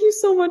 thank you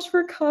so much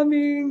for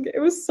coming. It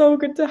was so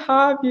good to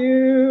have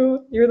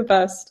you. You're the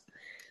best.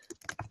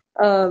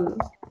 So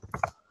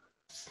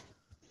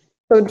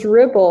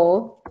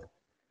dribble,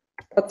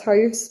 that's how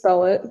you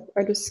spell it.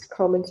 I just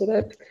commented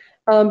it.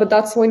 But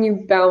that's when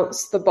you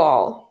bounce the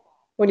ball,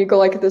 when you go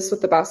like this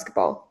with the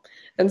basketball.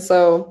 And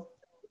so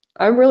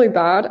I'm really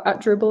bad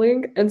at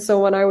dribbling. And so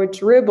when I would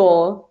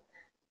dribble,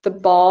 the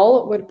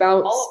ball would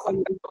bounce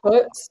on my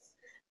foot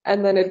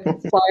and then it'd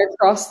fly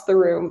across the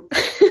room.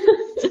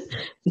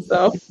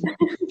 So,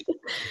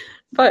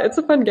 but it's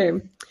a fun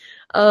game.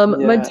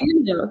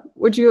 Medina,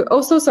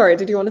 so sorry,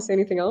 did you want to say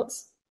anything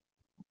else?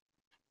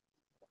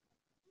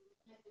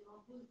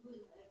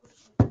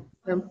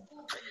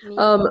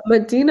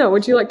 Medina,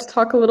 would you like to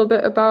talk a little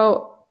bit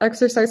about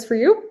exercise for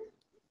you?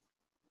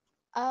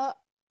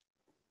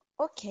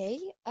 Okay.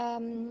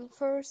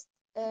 First,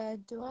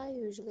 do I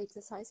usually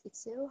exercise? If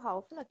so, how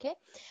often? Okay.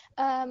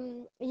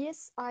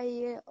 Yes,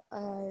 I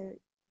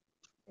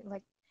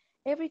like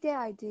every day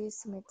I do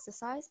some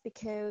exercise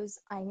because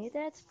I need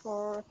it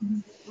for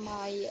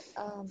my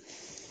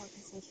how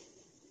to say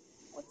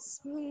what's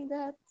mean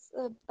that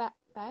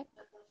back.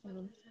 I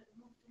mean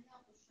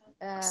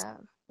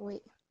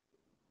wait.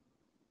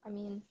 I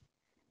mean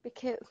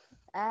because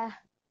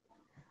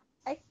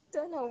I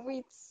don't know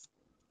which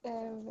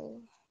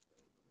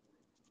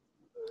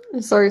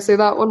Sorry, say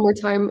that one more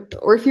time.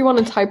 Or if you want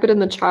to type it in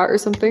the chat or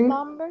something.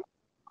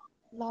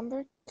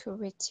 lumbar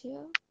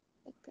curvature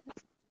like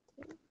that.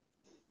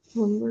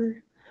 Lumbar.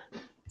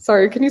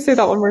 Sorry, can you say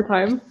that one more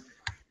time?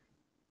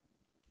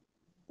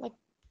 Like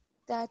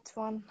that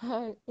one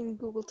in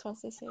Google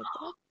Translate said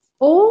that.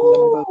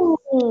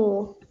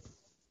 Oh,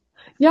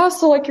 yeah,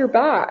 so like your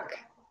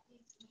back.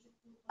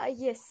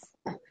 Yes.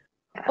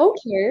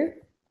 Okay.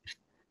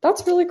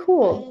 That's really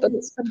cool that And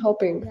it's been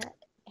helping. yeah,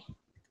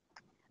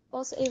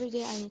 also every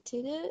day I need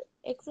to do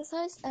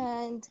exercise,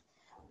 and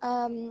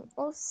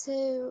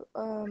also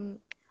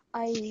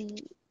I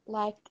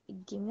like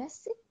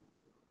gymnastics,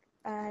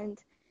 and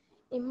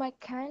in my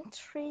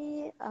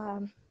country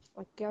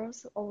like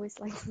girls always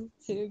like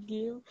to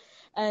gym,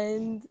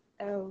 and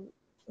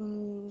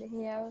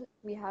here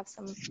we have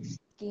some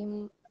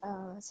gym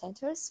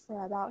centers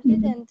for about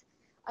it, and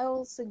I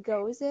also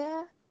go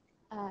there,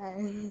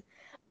 and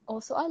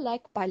also I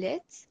like ballet.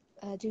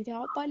 Do you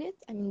know ballet?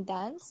 I mean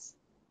dance.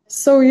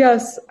 So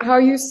yes, how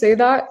you say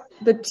that,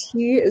 the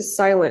T is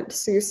silent.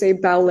 So you say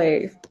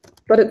ballet,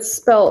 but it's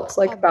spelt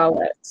like Ballet.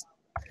 ballet.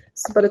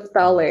 But it's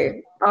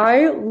ballet.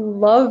 I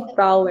love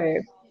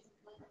ballet.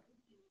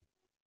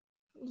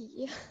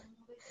 Yeah,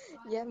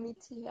 yeah, me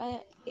too.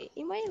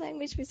 In my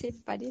language we say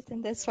ballet,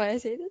 and that's why I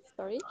said it.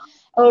 Sorry.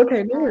 Oh,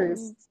 okay, no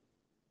worries.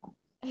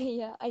 And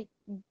yeah, I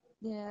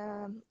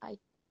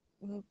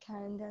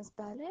can dance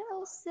ballet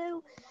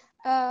also.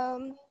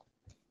 Um,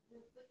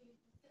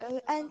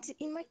 and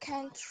in my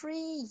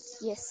country,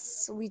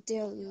 yes, we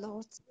do a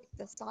lot of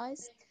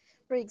exercise.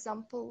 For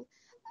example,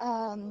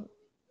 um,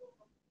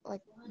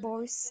 like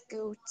boys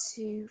go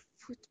to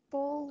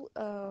football,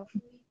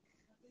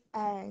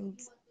 and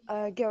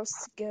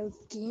girls go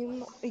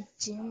gym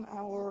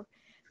or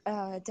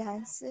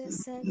dance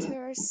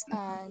centers,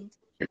 and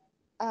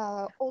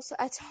also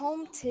at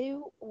home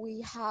too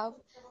we have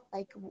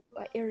like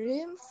a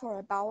room for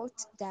about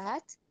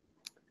that,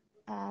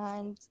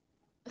 and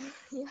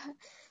yeah,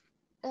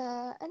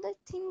 and I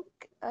think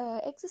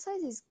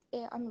exercise is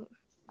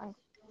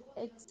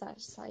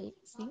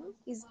exercising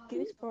is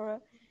good for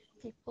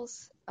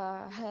people's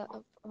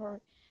health or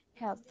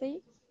healthy,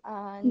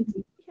 and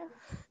yeah,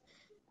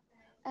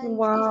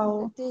 and if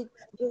Wow. they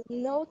will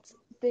not,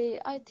 they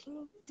I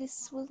think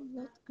this will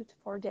not good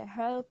for their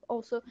health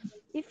also.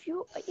 If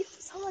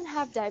someone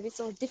have diabetes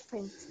or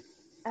different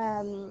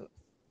um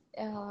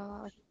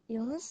uh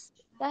illness,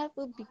 that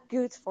will be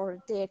good for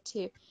there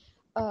too.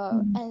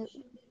 And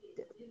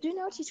do you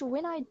know, teacher,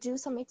 when I do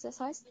some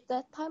exercise,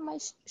 that time my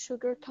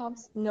sugar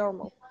comes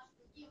normal,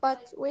 but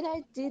when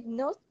I did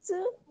not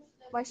do,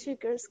 my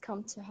sugars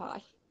come too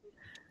high.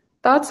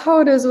 That's how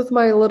it is with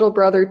my little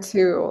brother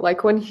too.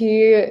 Like when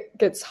he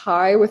gets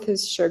high with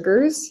his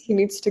sugars, he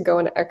needs to go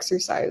and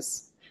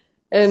exercise.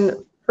 And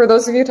for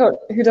those of you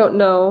who don't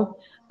know,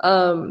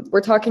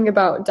 we're talking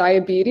about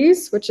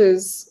diabetes, which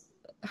is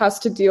has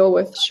to deal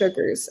with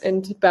sugars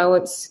and to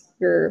balance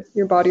your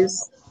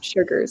body's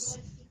sugars.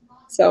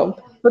 So,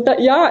 but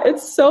that yeah,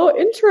 it's so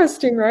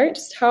interesting, right?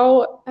 Just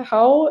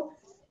how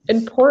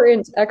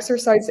important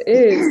exercise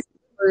is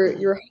for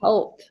your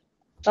health.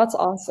 That's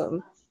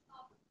awesome.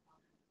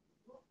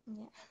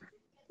 Yeah,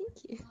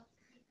 thank you.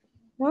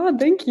 Wow,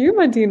 thank you,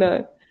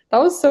 Medina. That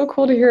was so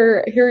cool to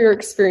hear your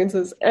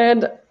experiences.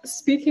 And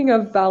speaking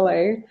of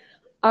ballet,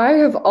 I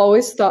have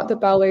always thought that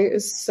ballet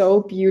is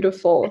so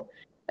beautiful.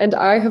 And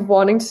I have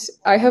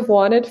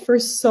wanted for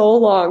so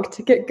long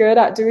to get good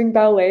at doing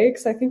ballet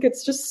because I think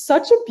it's just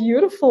such a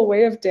beautiful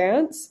way of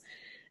dance.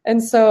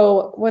 And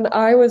so when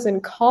I was in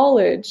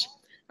college,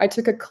 I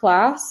took a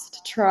class to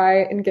try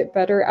and get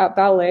better at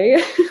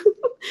ballet.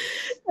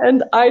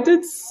 And I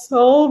did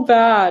so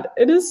bad.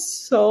 It is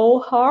so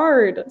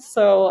hard.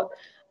 So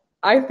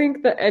I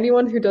think that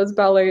anyone who does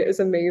ballet is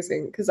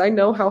amazing because I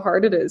know how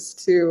hard it is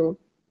to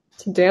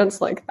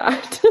dance like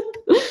that.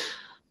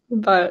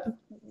 But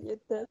Yeah,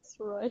 that's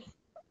right.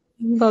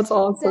 that's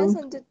Dance awesome.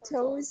 on the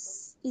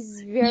toes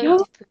is very Yeah,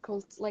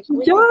 difficult. Like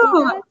when I did yeah.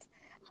 that,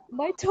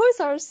 my toes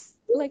are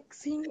like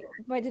saying,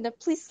 Madina,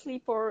 please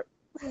sleep or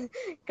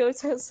go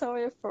to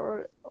somewhere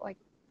for like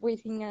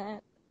waiting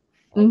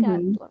like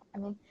that. Hmm. I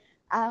mean,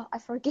 I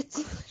forget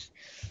English.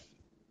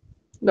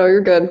 No,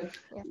 you're good.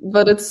 Yeah.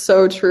 But it's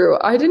so true.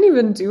 I didn't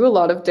even do a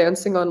lot of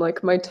dancing on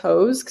like my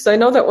toes because I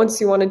know that once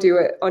you want to do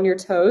it on your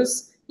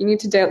toes, you need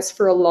to dance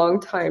for a long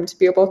time to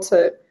be able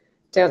to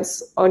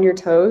dance on your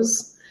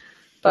toes.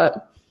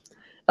 But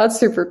that's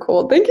super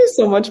cool. Thank you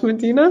so much,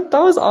 Medina.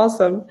 That was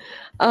awesome.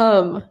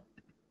 Um,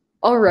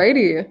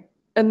 Alrighty.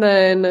 And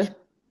then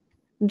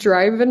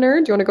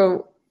Drivener, do you want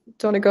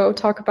to go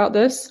talk about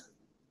this?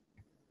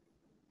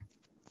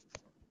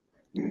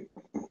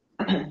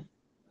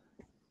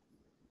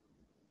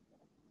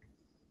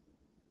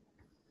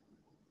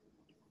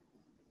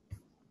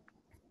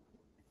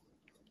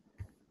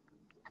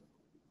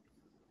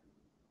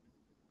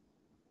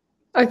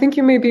 I think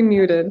you may be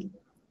muted.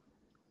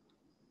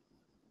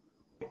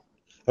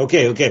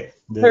 Okay.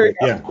 There we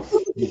go.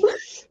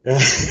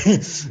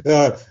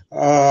 Yeah.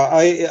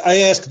 I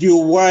asked you,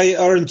 why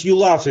aren't you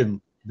laughing?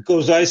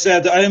 Because I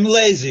said I'm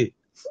lazy.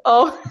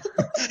 Oh.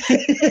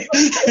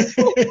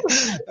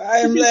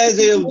 I'm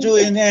lazy of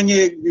doing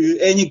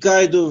any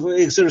kind of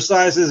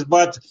exercises,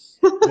 but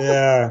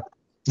I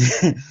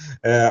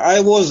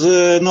was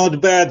not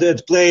bad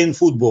at playing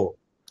football.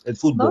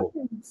 Nice.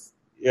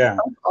 Yeah.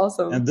 That's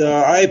awesome. And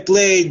I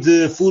played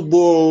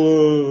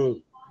football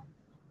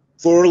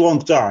for a long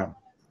time.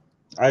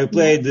 I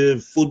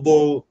played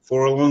football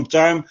for a long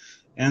time,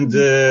 and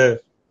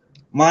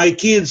my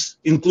kids,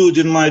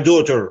 including my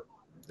daughter,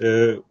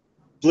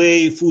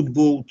 play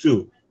football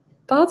too.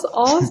 That's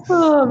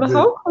awesome.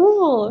 How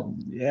cool.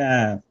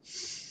 Yeah.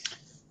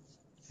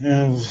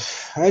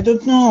 I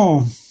don't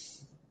know.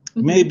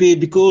 Maybe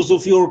because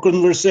of your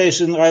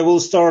conversation, I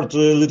will start a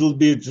little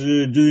bit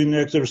doing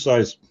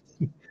exercise.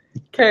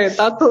 Okay,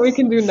 that's what we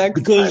can do next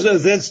Because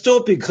time. that's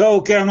topic,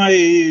 how can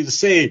I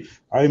say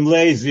I'm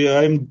lazy,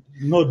 I'm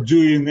not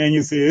doing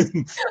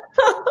anything?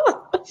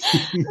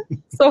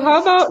 So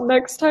how about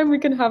next time we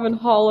can have a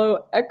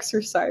Hallo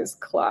exercise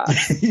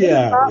class?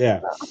 Yeah.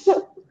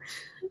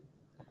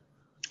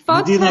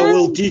 Medina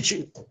will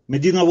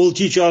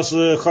teach us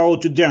how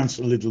to dance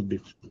a little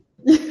bit.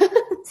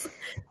 Yes.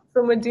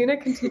 So Medina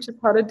can teach us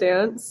how to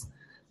dance,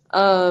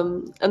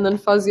 and then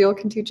Fazil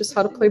can teach us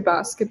how to play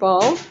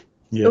basketball.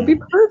 Yeah. It'll be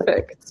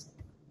perfect.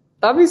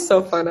 That'd be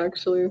so fun,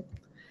 actually.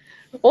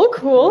 Well,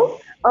 cool.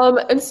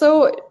 And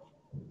so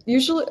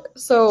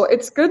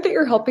it's good that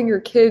you're helping your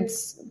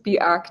kids be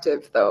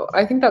active, though.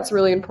 I think that's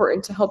really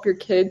important to help your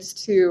kids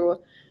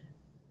to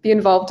be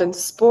involved in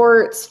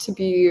sports, to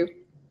be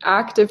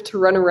active, to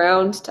run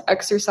around, to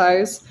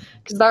exercise,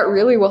 because that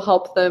really will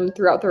help them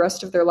throughout the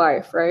rest of their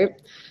life,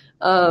 right?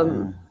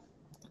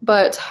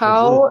 But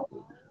how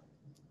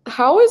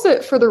is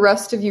it for the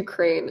rest of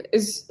Ukraine?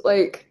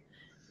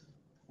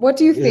 What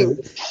do you think?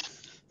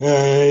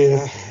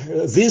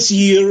 This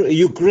year,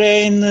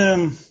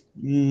 Ukraine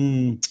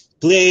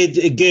played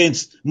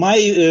against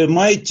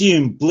my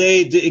team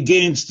played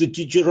against the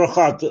Teacher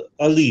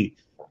Hailey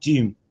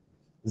team.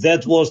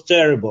 That was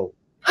terrible.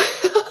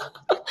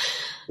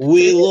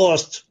 We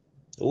lost,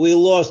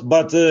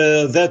 but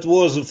that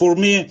was for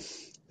me.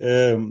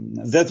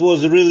 That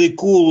was really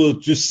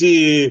cool to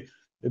see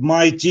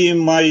my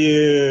team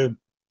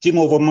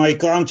of my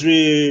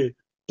country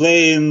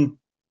playing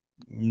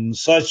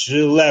such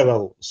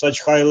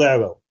high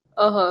level.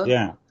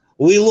 Yeah,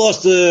 we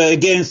lost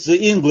against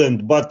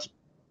England, but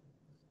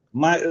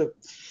my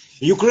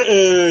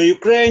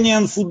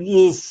Ukrainian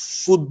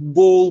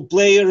football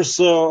players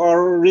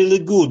are really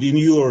good in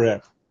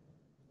Europe.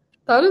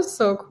 That is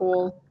so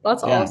cool.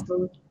 That's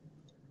awesome.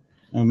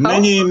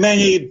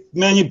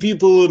 Many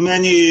people,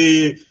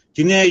 many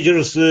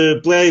teenagers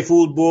play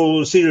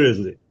football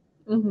seriously.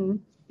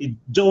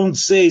 Don't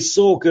say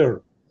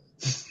soccer,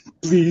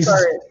 please.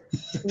 Sorry.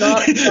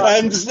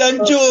 I'm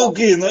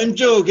joking,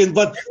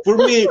 but for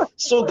me,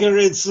 soccer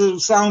it's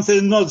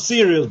something not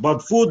serious,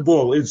 but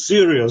football it's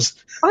serious.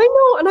 I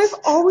know, and I've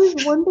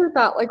always wondered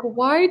that,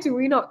 why do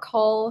we not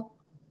call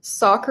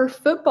soccer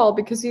football?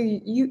 Because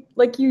you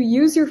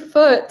use your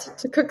foot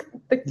to cook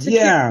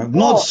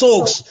not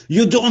socks.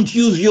 You don't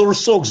use your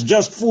socks,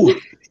 just foot.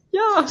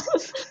 Yeah.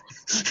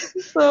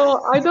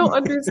 So I don't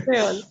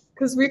understand,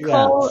 because we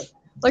call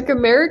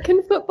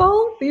American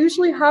football, they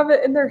usually have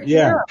it in their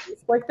hands.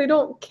 They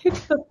don't kick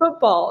the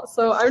football.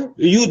 So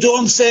you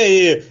don't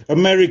say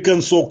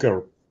American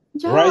soccer,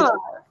 right?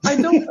 I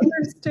don't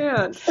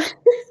understand.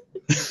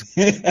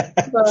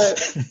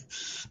 But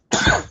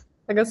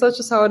I guess that's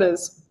just how it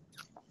is.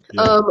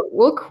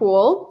 Well,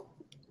 cool.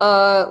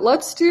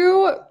 Let's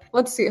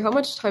see, how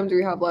much time do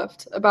we have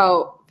left?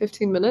 About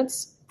 15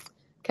 minutes.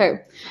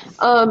 Okay.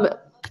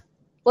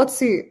 Let's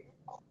see.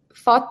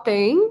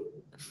 Fatain,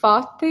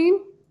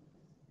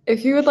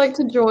 if you would like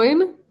to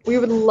join, we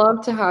would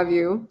love to have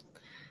you.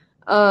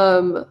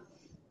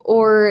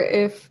 Or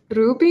if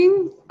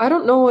Rubin, I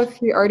don't know if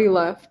he already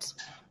left.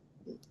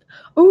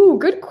 Oh,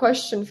 good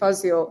question,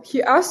 Fazil.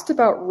 He asked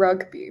about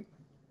rugby.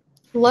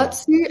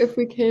 Let's see if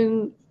we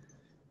can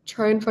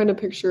try and find a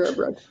picture of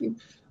rugby.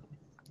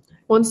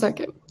 1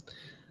 second.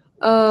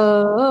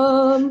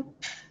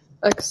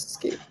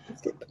 Escape.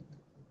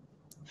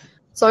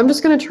 So I'm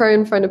just going to try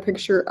and find a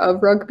picture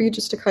of rugby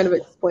just to kind of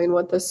explain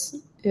what this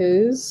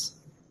is.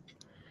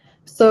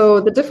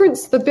 So the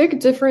big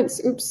difference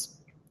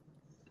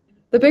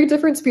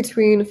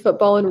between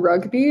football and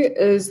rugby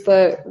is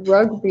that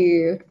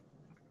rugby,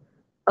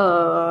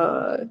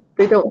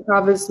 they don't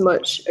have as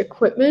much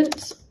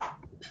equipment.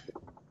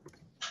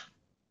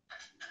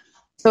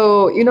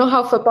 So you know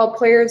how football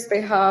players,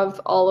 they have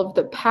all of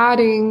the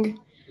padding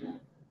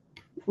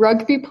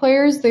Rugby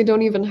players, they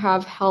don't even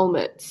have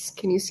helmets.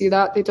 Can you see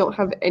that? They don't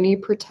have any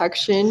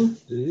protection.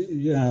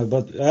 Yeah,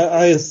 but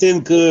I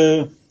think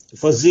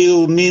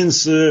Fazil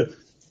means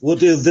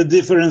what is the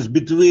difference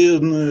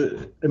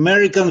between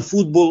American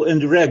football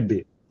and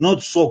rugby,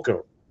 not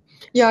soccer.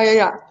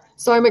 Yeah.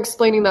 So I'm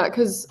explaining that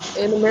because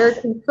in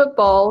American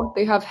football,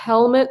 they have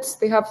helmets,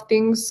 they have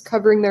things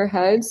covering their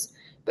heads.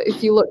 But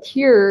if you look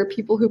here,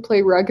 people who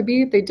play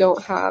rugby, they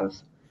don't have.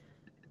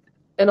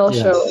 And I'll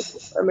Yeah. show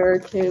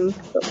American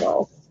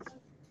football.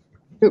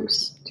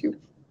 Oops, two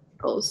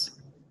L's.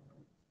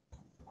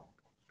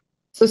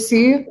 So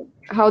see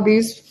how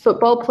these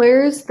football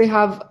players, they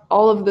have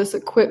all of this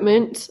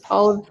equipment,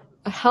 all of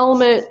a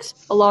helmet,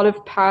 a lot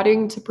of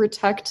padding to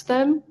protect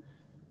them.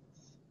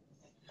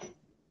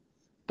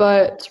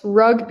 But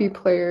rugby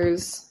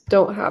players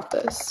don't have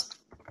this.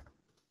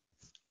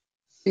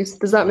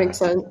 Does that make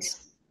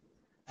sense?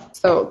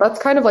 So that's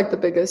kind of like the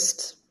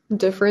biggest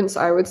difference,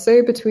 I would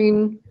say,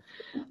 between,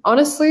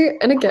 honestly,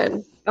 and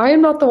again, I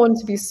am not the one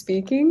to be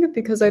speaking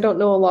because I don't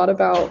know a lot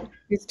about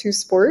these two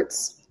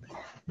sports.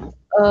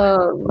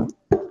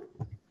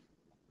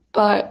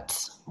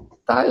 But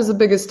that is the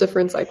biggest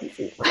difference I can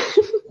see.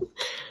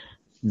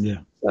 Yeah.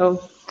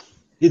 So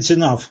It's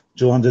enough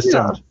to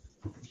understand.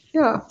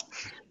 yeah.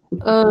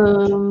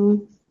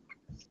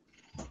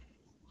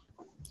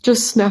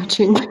 Just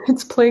snatching.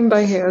 It's playing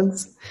by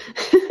hands.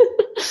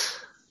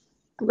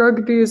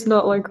 Rugby is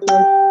not like rugby.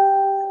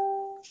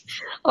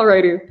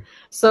 Alrighty.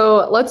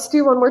 So let's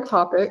do one more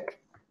topic.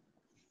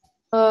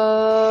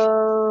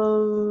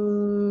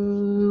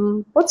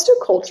 Let's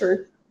do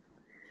culture.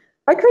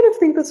 I kind of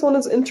think this one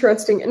is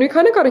interesting, and we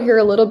kind of got to hear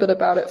a little bit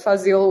about it,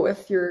 Fazil,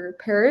 with your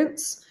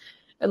parents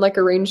and like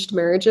arranged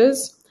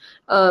marriages.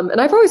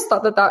 And I've always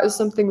thought that that is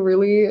something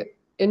really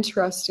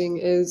interesting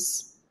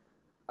is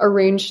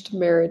arranged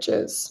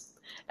marriages.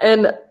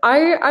 And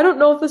I don't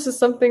know if this is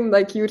something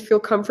like you would feel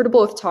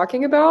comfortable with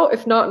talking about.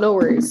 If not, no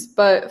worries.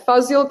 But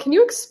Fazil, can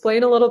you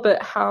explain a little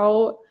bit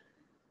how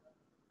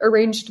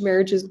arranged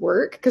marriages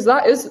work? Because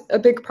that is a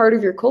big part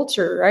of your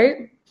culture,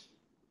 right?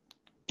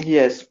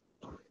 Yes.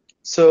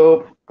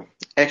 So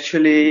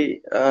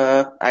actually,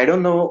 I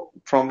don't know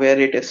from where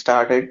it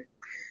started,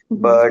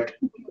 but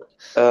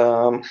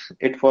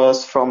it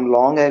was from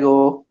long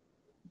ago.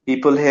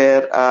 People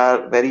here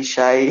are very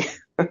shy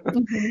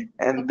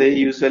and they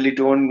usually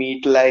don't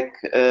meet like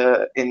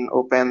in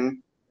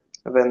open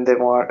when they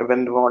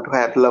want to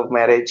have love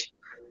marriage.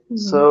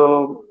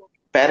 So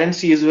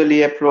parents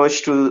usually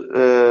approach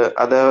to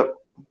other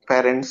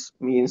parents,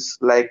 means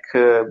like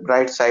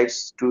bride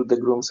sides to the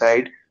groom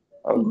side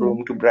or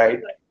groom to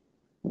bride,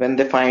 when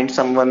they find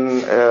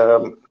someone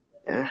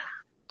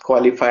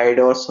qualified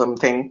or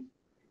something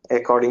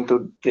according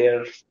to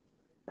their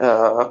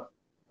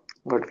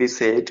what we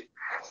said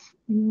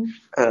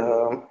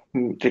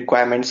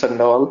requirements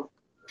and all,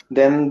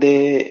 then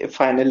they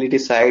finally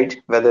decide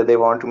whether they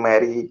want to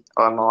marry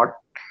or not.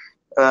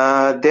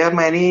 There are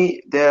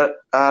many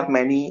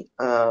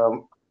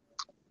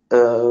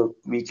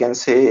we can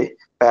say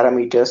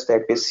parameters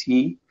that we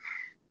see.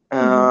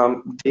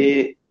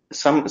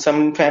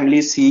 Some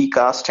families see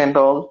caste and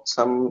all,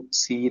 some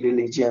see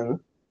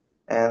religion,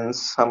 and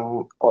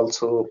some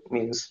also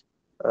means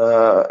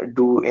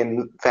do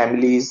in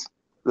families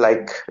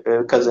like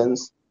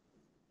cousins.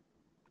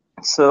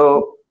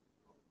 So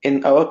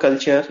in our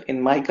culture,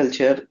 in my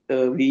culture,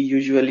 we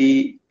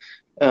usually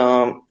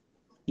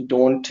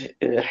don't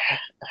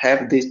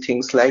have these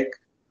things like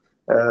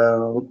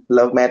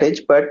love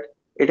marriage, but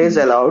it is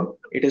allowed.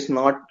 It is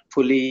not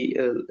fully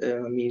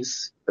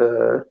means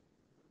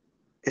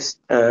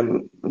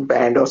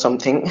banned or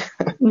something,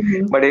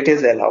 but it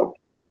is allowed.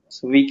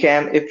 So we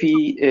can, if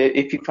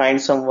we find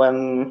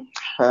someone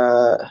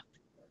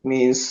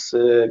means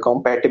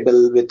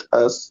compatible with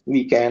us,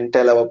 we can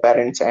tell our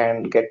parents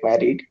and get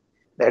married.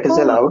 That is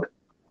allowed.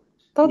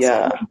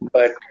 Yeah,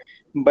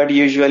 but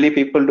usually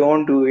people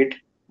don't do it.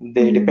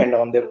 They depend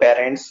on their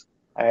parents.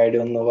 I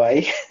don't know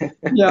why.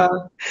 Yeah.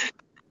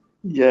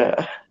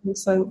 Yeah.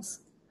 Makes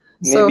sense.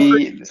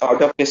 Maybe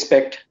out of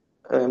respect,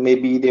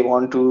 maybe they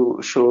want to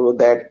show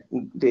that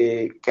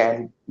they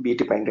can be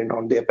dependent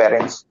on their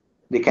parents.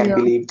 They can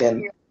believe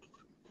them.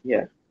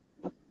 Yeah.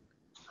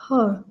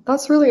 Huh,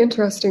 that's really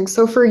interesting.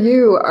 So for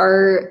you,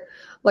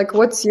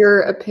 what's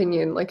your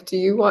opinion? Like, do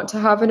you want to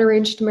have an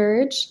arranged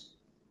marriage?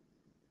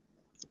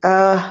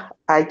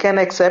 I can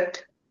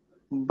accept,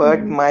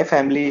 but my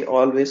family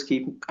always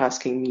keep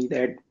asking me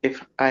that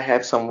if I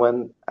have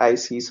someone, I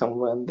see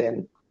someone,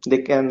 then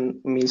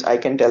means I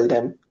can tell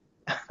them.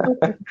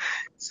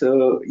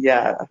 So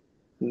yeah,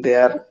 they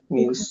are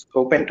means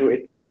open to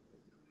it.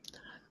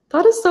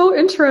 That is so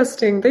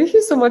interesting. Thank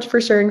you so much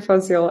for sharing,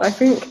 Fazil. I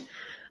think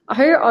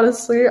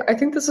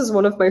this is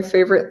one of my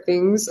favorite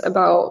things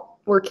about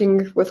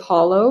working with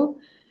Hallo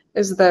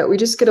is that we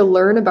just get to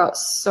learn about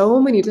so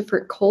many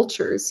different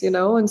cultures,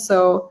 and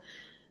so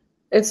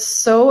it's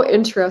so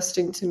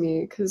interesting to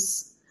me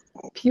because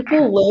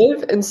people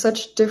live in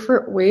such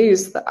different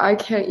ways that I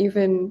can't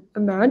even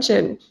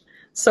imagine.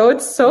 So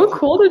it's so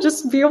cool to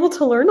just be able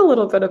to learn a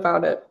little bit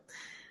about it.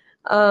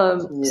 Yeah.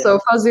 So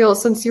Fazil,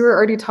 since you were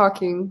already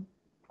talking,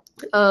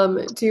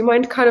 do you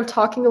mind kind of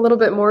talking a little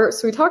bit more?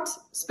 So we talked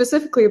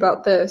specifically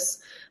about this,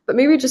 but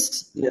maybe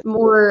just Yeah.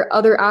 more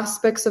other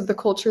aspects of the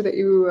culture that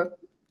you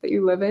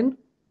live in.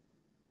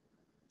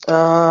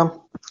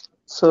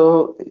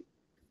 So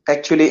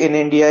actually in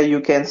India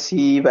you can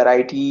see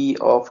variety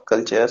of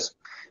cultures.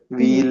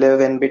 We Mm-hmm.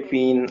 live in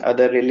between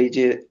other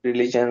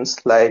religions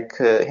like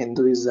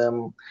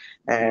Hinduism,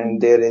 and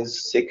Mm-hmm. there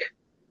is Sikh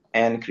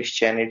and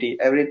Christianity.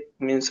 Every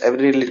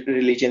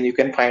religion you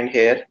can find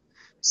here.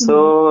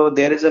 So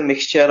there is a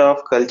mixture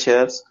of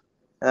cultures,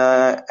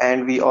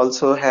 and we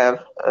also have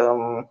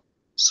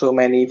so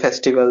many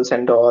festivals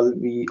and all.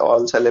 We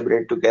all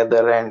celebrate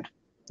together and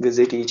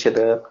visit each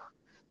other.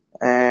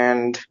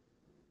 And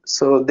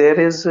so there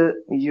is,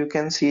 you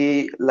can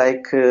see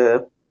like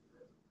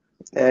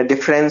a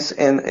difference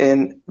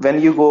in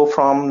when you go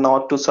from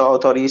north to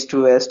south or east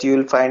to west, you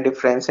will find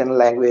difference in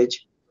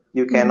language.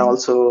 You can Mm-hmm.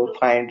 also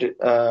find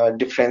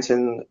difference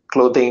in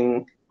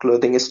clothing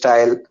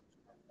style,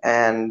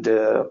 and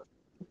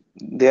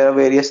there are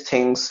various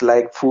things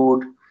like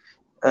food.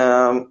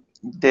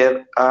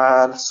 There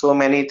are so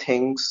many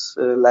things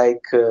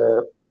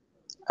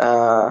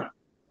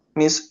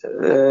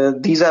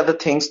these are the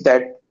things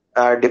that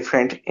are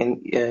different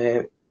in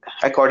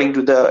according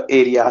to the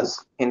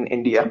areas in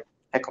India,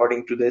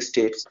 according to the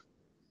states.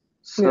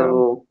 Yeah.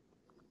 So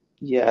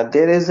yeah,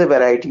 there is a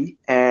variety.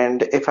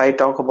 And if I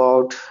talk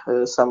about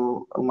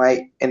some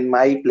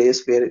my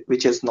place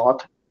which is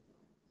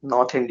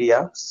North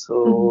India,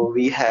 Mm-hmm. so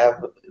we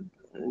have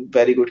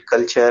very good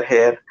culture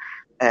here,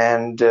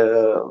 and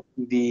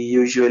we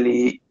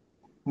usually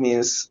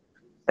means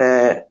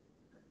uh,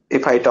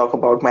 if I talk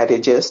about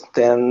marriages,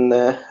 then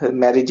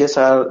marriages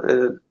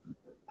are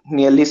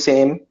nearly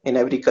same in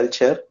every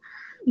culture.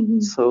 Mm-hmm.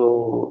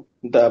 So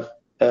the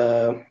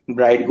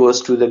bride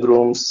goes to the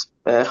groom's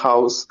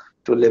house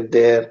to live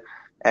there,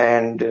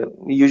 and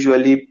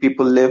usually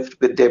people live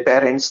with their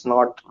parents,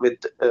 not with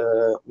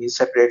me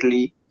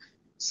separately.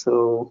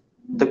 So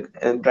the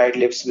bride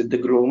lives with the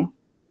groom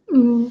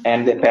Mm-hmm.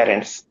 and their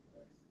parents.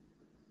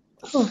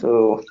 Oh,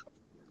 So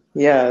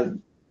yeah,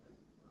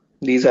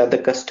 these are the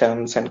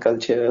customs and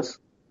cultures.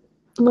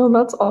 no,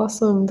 that's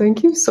awesome.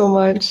 Thank you so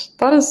much.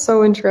 That is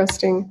so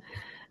interesting.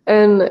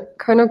 And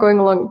kind of going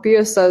along,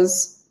 Bia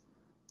says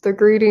the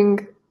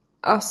greeting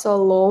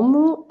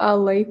Assalamu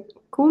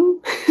alaikum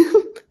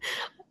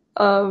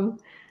um,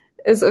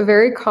 is a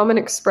very common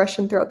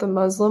expression throughout the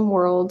Muslim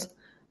world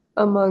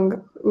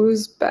among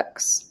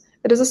Uzbeks.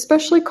 It is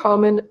especially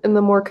common in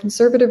the more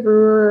conservative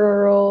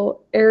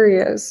rural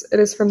areas. It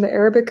is from the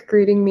Arabic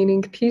greeting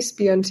meaning peace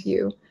be unto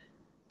you.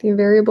 The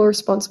invariable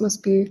response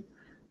must be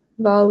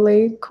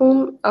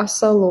Walaikum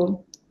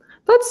assalam.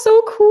 That's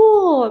so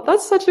cool.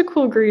 That's such a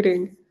cool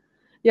greeting.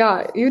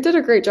 Yeah, you did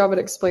a great job at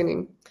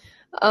explaining.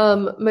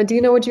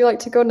 Medina, would you like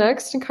to go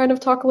next and kind of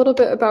talk a little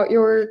bit about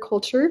your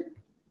culture?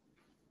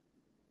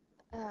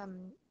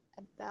 Um,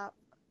 about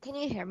can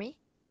you hear me?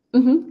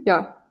 Mm-hmm.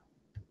 Yeah.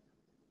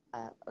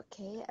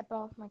 Okay,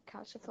 about my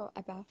culture for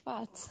about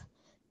what?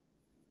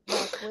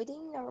 About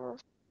wedding or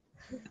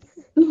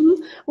Mhm.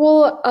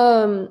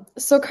 Well,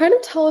 so kind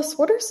of tell us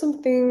what are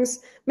some things,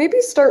 maybe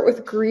start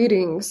with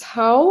greetings.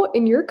 How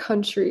in your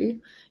country,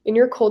 in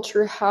your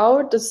culture,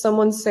 how does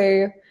someone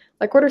say,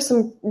 like, what are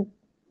some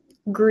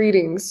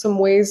greetings, some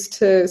ways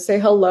to say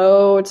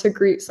hello, to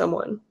greet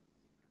someone?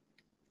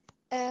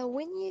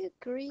 when you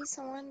greet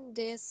someone,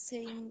 they're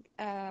saying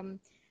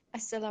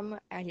Assalamu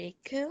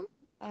alaikum,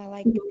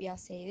 like Bia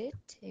said it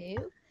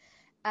too.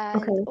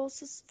 And Okay.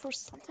 also for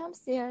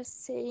sometimes they are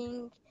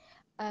saying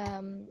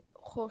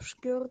hoş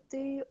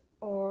gördü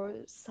or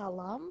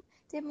salam.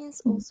 That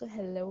means also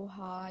hello,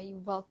 hi,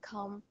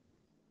 welcome,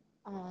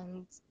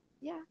 and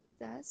yeah,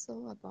 that's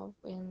all about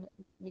when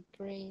we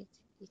greet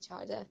each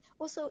other.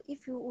 Also,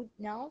 if you would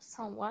know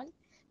someone,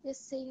 they're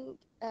saying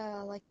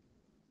like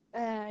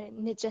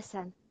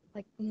nejasan,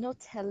 like not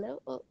hello,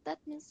 or that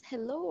means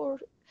hello, or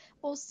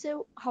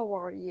also how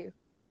are you?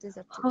 These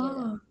are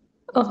together.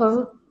 Ah,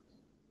 uh-huh. Nejasan.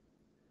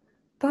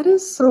 That Yeah.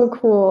 is so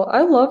cool.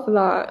 I love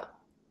that.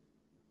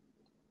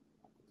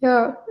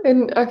 Yeah,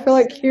 and I feel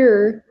like Also,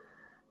 here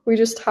we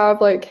just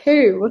have like,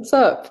 hey, what's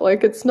up?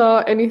 Like it's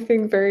not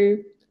anything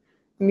very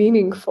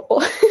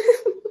meaningful.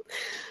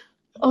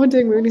 Oh,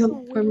 dang, we only have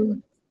also 5 more.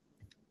 when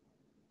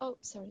oh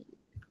sorry,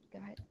 go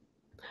ahead.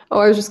 Oh,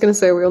 I was just gonna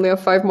say we only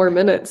have 5 more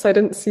minutes. I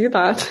didn't see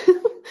that.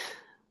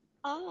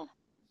 Ah,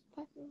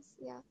 5 minutes.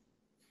 Yeah.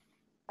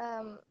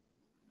 Um.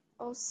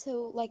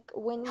 Also, like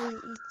when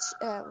we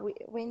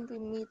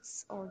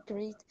meet or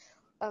greet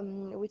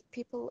with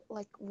people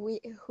like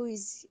who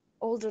is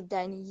older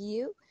than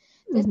you,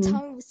 that Hmm.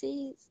 time we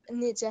say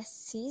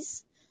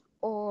nejasis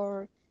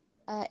or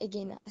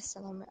again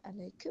assalamu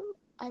alaikum.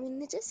 I mean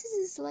nejasis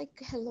is like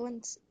hello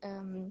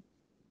and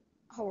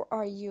how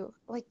are you,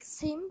 like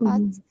same,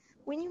 but Hmm.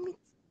 when you meet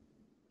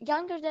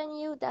younger than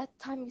you, that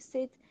time you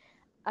said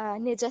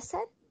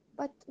nejasan,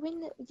 but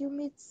when you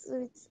meet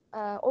with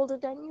older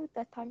than you,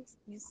 that time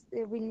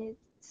we need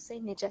to say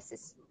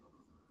nejasis.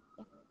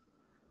 Yeah.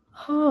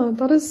 Huh,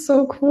 that is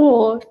so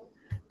cool.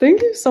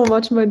 Thank you so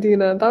much,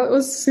 Medina. That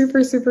was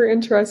super, super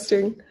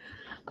interesting.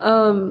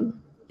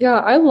 Yeah,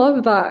 I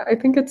love that. I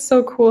think it's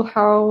so cool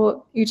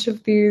how each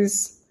of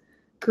these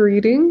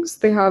greetings,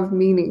 they have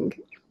meaning.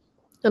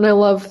 And I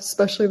love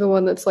especially the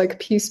one that's like,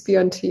 peace be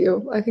unto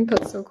you. I think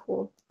that's so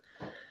cool.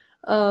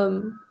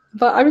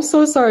 But I'm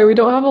so sorry, we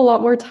don't have a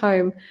lot more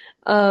time.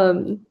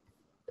 Um,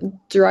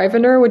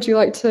 Drivener, would you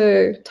like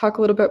to talk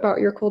a little bit about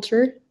your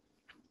culture?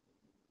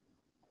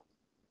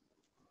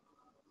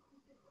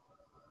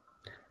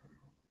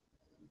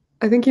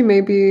 I think you may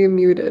be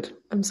muted.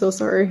 I'm so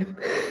sorry.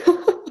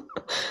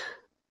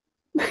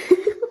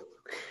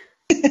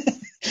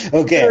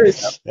 Okay. There we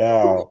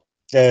go.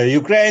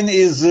 Ukraine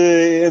is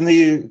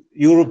an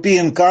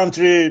European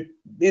country.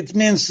 It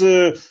means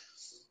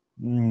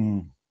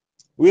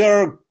we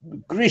are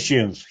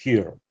Christians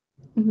here.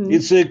 Mhm.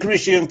 It's a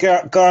Christian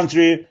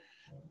country.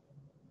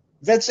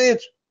 That's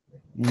it.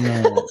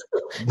 No.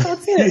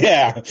 That's it.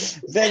 Yeah,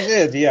 that's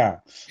it. Yeah,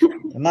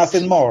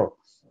 nothing more.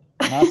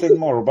 Nothing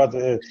more. But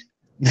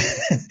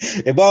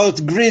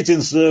about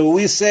greetings,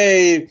 we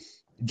say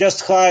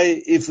just hi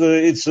if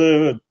it's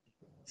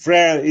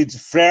friend. It's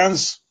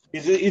friends.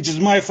 It is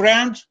my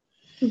friend.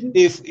 Mhm.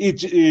 If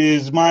it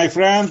is my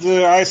friend,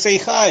 I say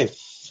hi.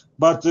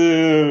 But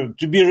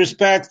to be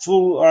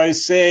respectful, I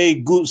say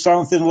good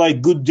something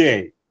like good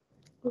day.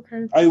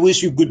 Okay. I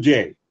wish you good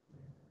day.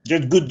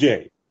 Just good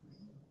day.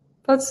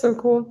 That's so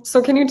cool.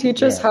 So can you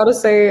teach us Yeah. how to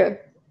say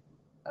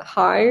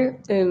hi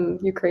in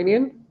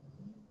Ukrainian?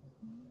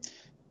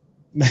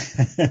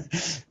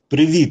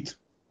 Привіт.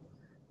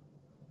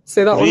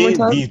 Say that one more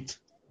time. Привіт.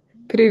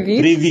 Привіт.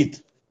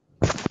 Привіт.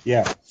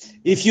 Yeah.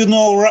 If you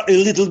know a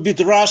little bit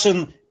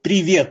Russian,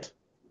 привет.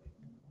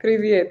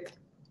 Привіт.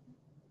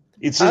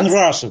 It's in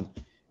Russian.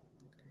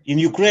 In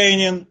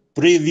Ukrainian,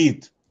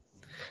 привіт.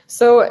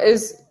 So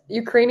is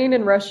Ukrainian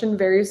and Russian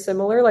very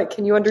similar? Like,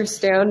 can you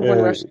understand when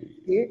Russians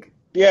speak?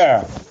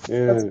 Yeah.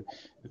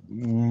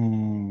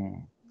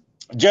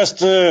 Just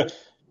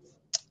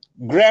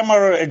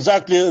grammar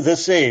exactly the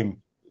same.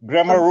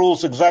 Grammar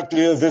rules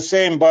exactly the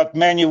same, but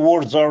many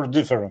words are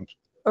different.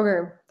 Okay,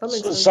 that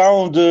makes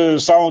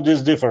sense. Sound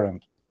is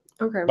different.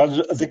 Okay. But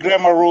the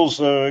grammar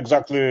rules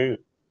exactly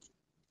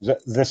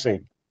the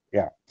same.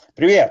 Yeah.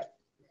 Привет.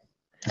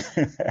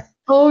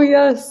 Oh,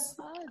 yes.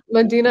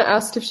 Medina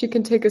asked if she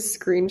can take a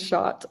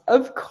screenshot.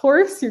 Of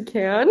course you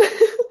can.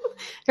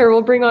 Here,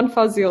 we'll bring on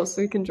Fazil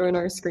so he can join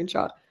our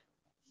screenshot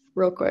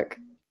real quick.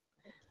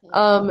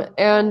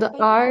 And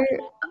Can I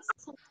ask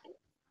something?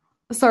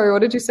 sorry,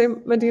 what did you say,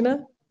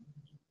 Medina?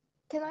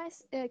 Can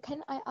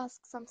I ask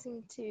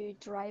something to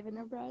Driver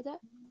brother?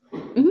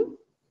 Mhm.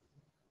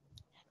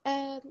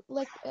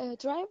 Like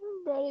Driver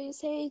brother, you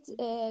said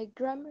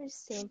grammar is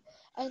same,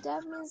 and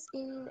that means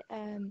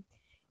in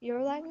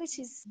your language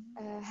is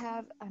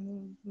have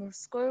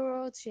мужской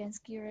род,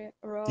 женский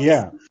род,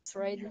 Yeah.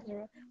 sredний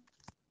род.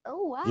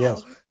 Oh wow!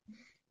 Yes.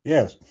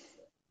 Yes.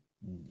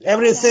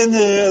 Everything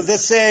the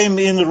same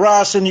in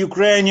Russian,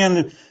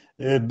 Ukrainian,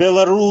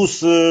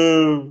 Belarus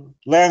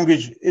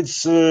language.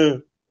 It's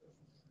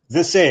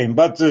the same,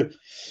 but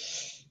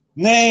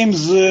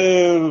names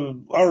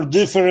are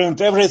different.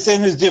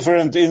 Everything is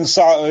different. In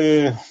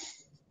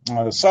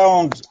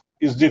sound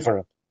is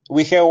different.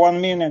 We have 1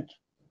 minute.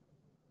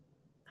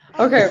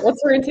 Okay,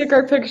 let's retake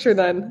our picture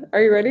then.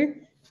 Are you ready?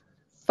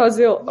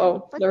 Fazil. Yeah,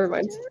 Oh, but never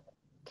mind. teacher,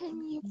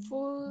 can you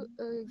full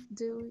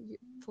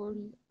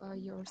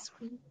your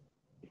screen?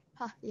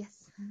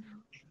 Yes.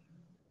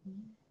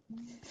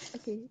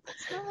 Okay,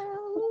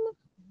 smile.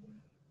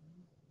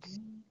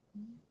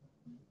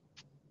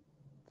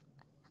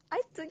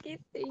 I took it.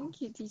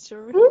 Thank you,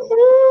 teacher.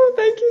 Woohoo!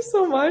 Thank you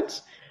so much.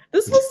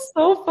 This was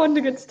so fun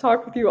to get to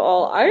talk with you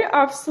all. I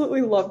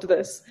absolutely loved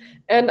this.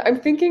 And I'm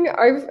thinking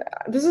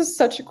this is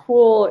such a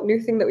cool new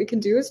thing that we can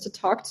do is to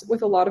talk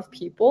with a lot of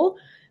people.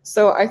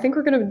 So I think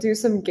we're going to do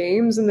some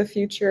games in the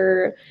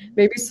future,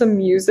 maybe some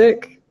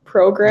music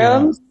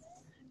programs.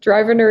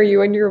 Driving or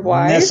you and your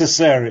wife.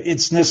 Necessary.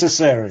 It's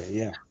necessary.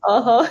 Yeah.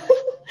 Uh-huh.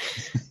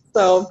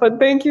 So, but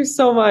thank you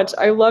so much.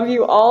 I love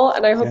you all,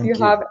 and I hope you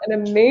have an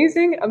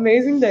amazing,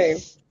 amazing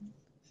day.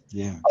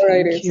 Yeah.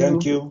 Alrighty.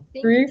 Thank you.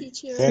 Thank you, 3,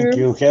 teacher. Thank 2,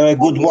 you. Have a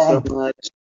good Thank you so one. much.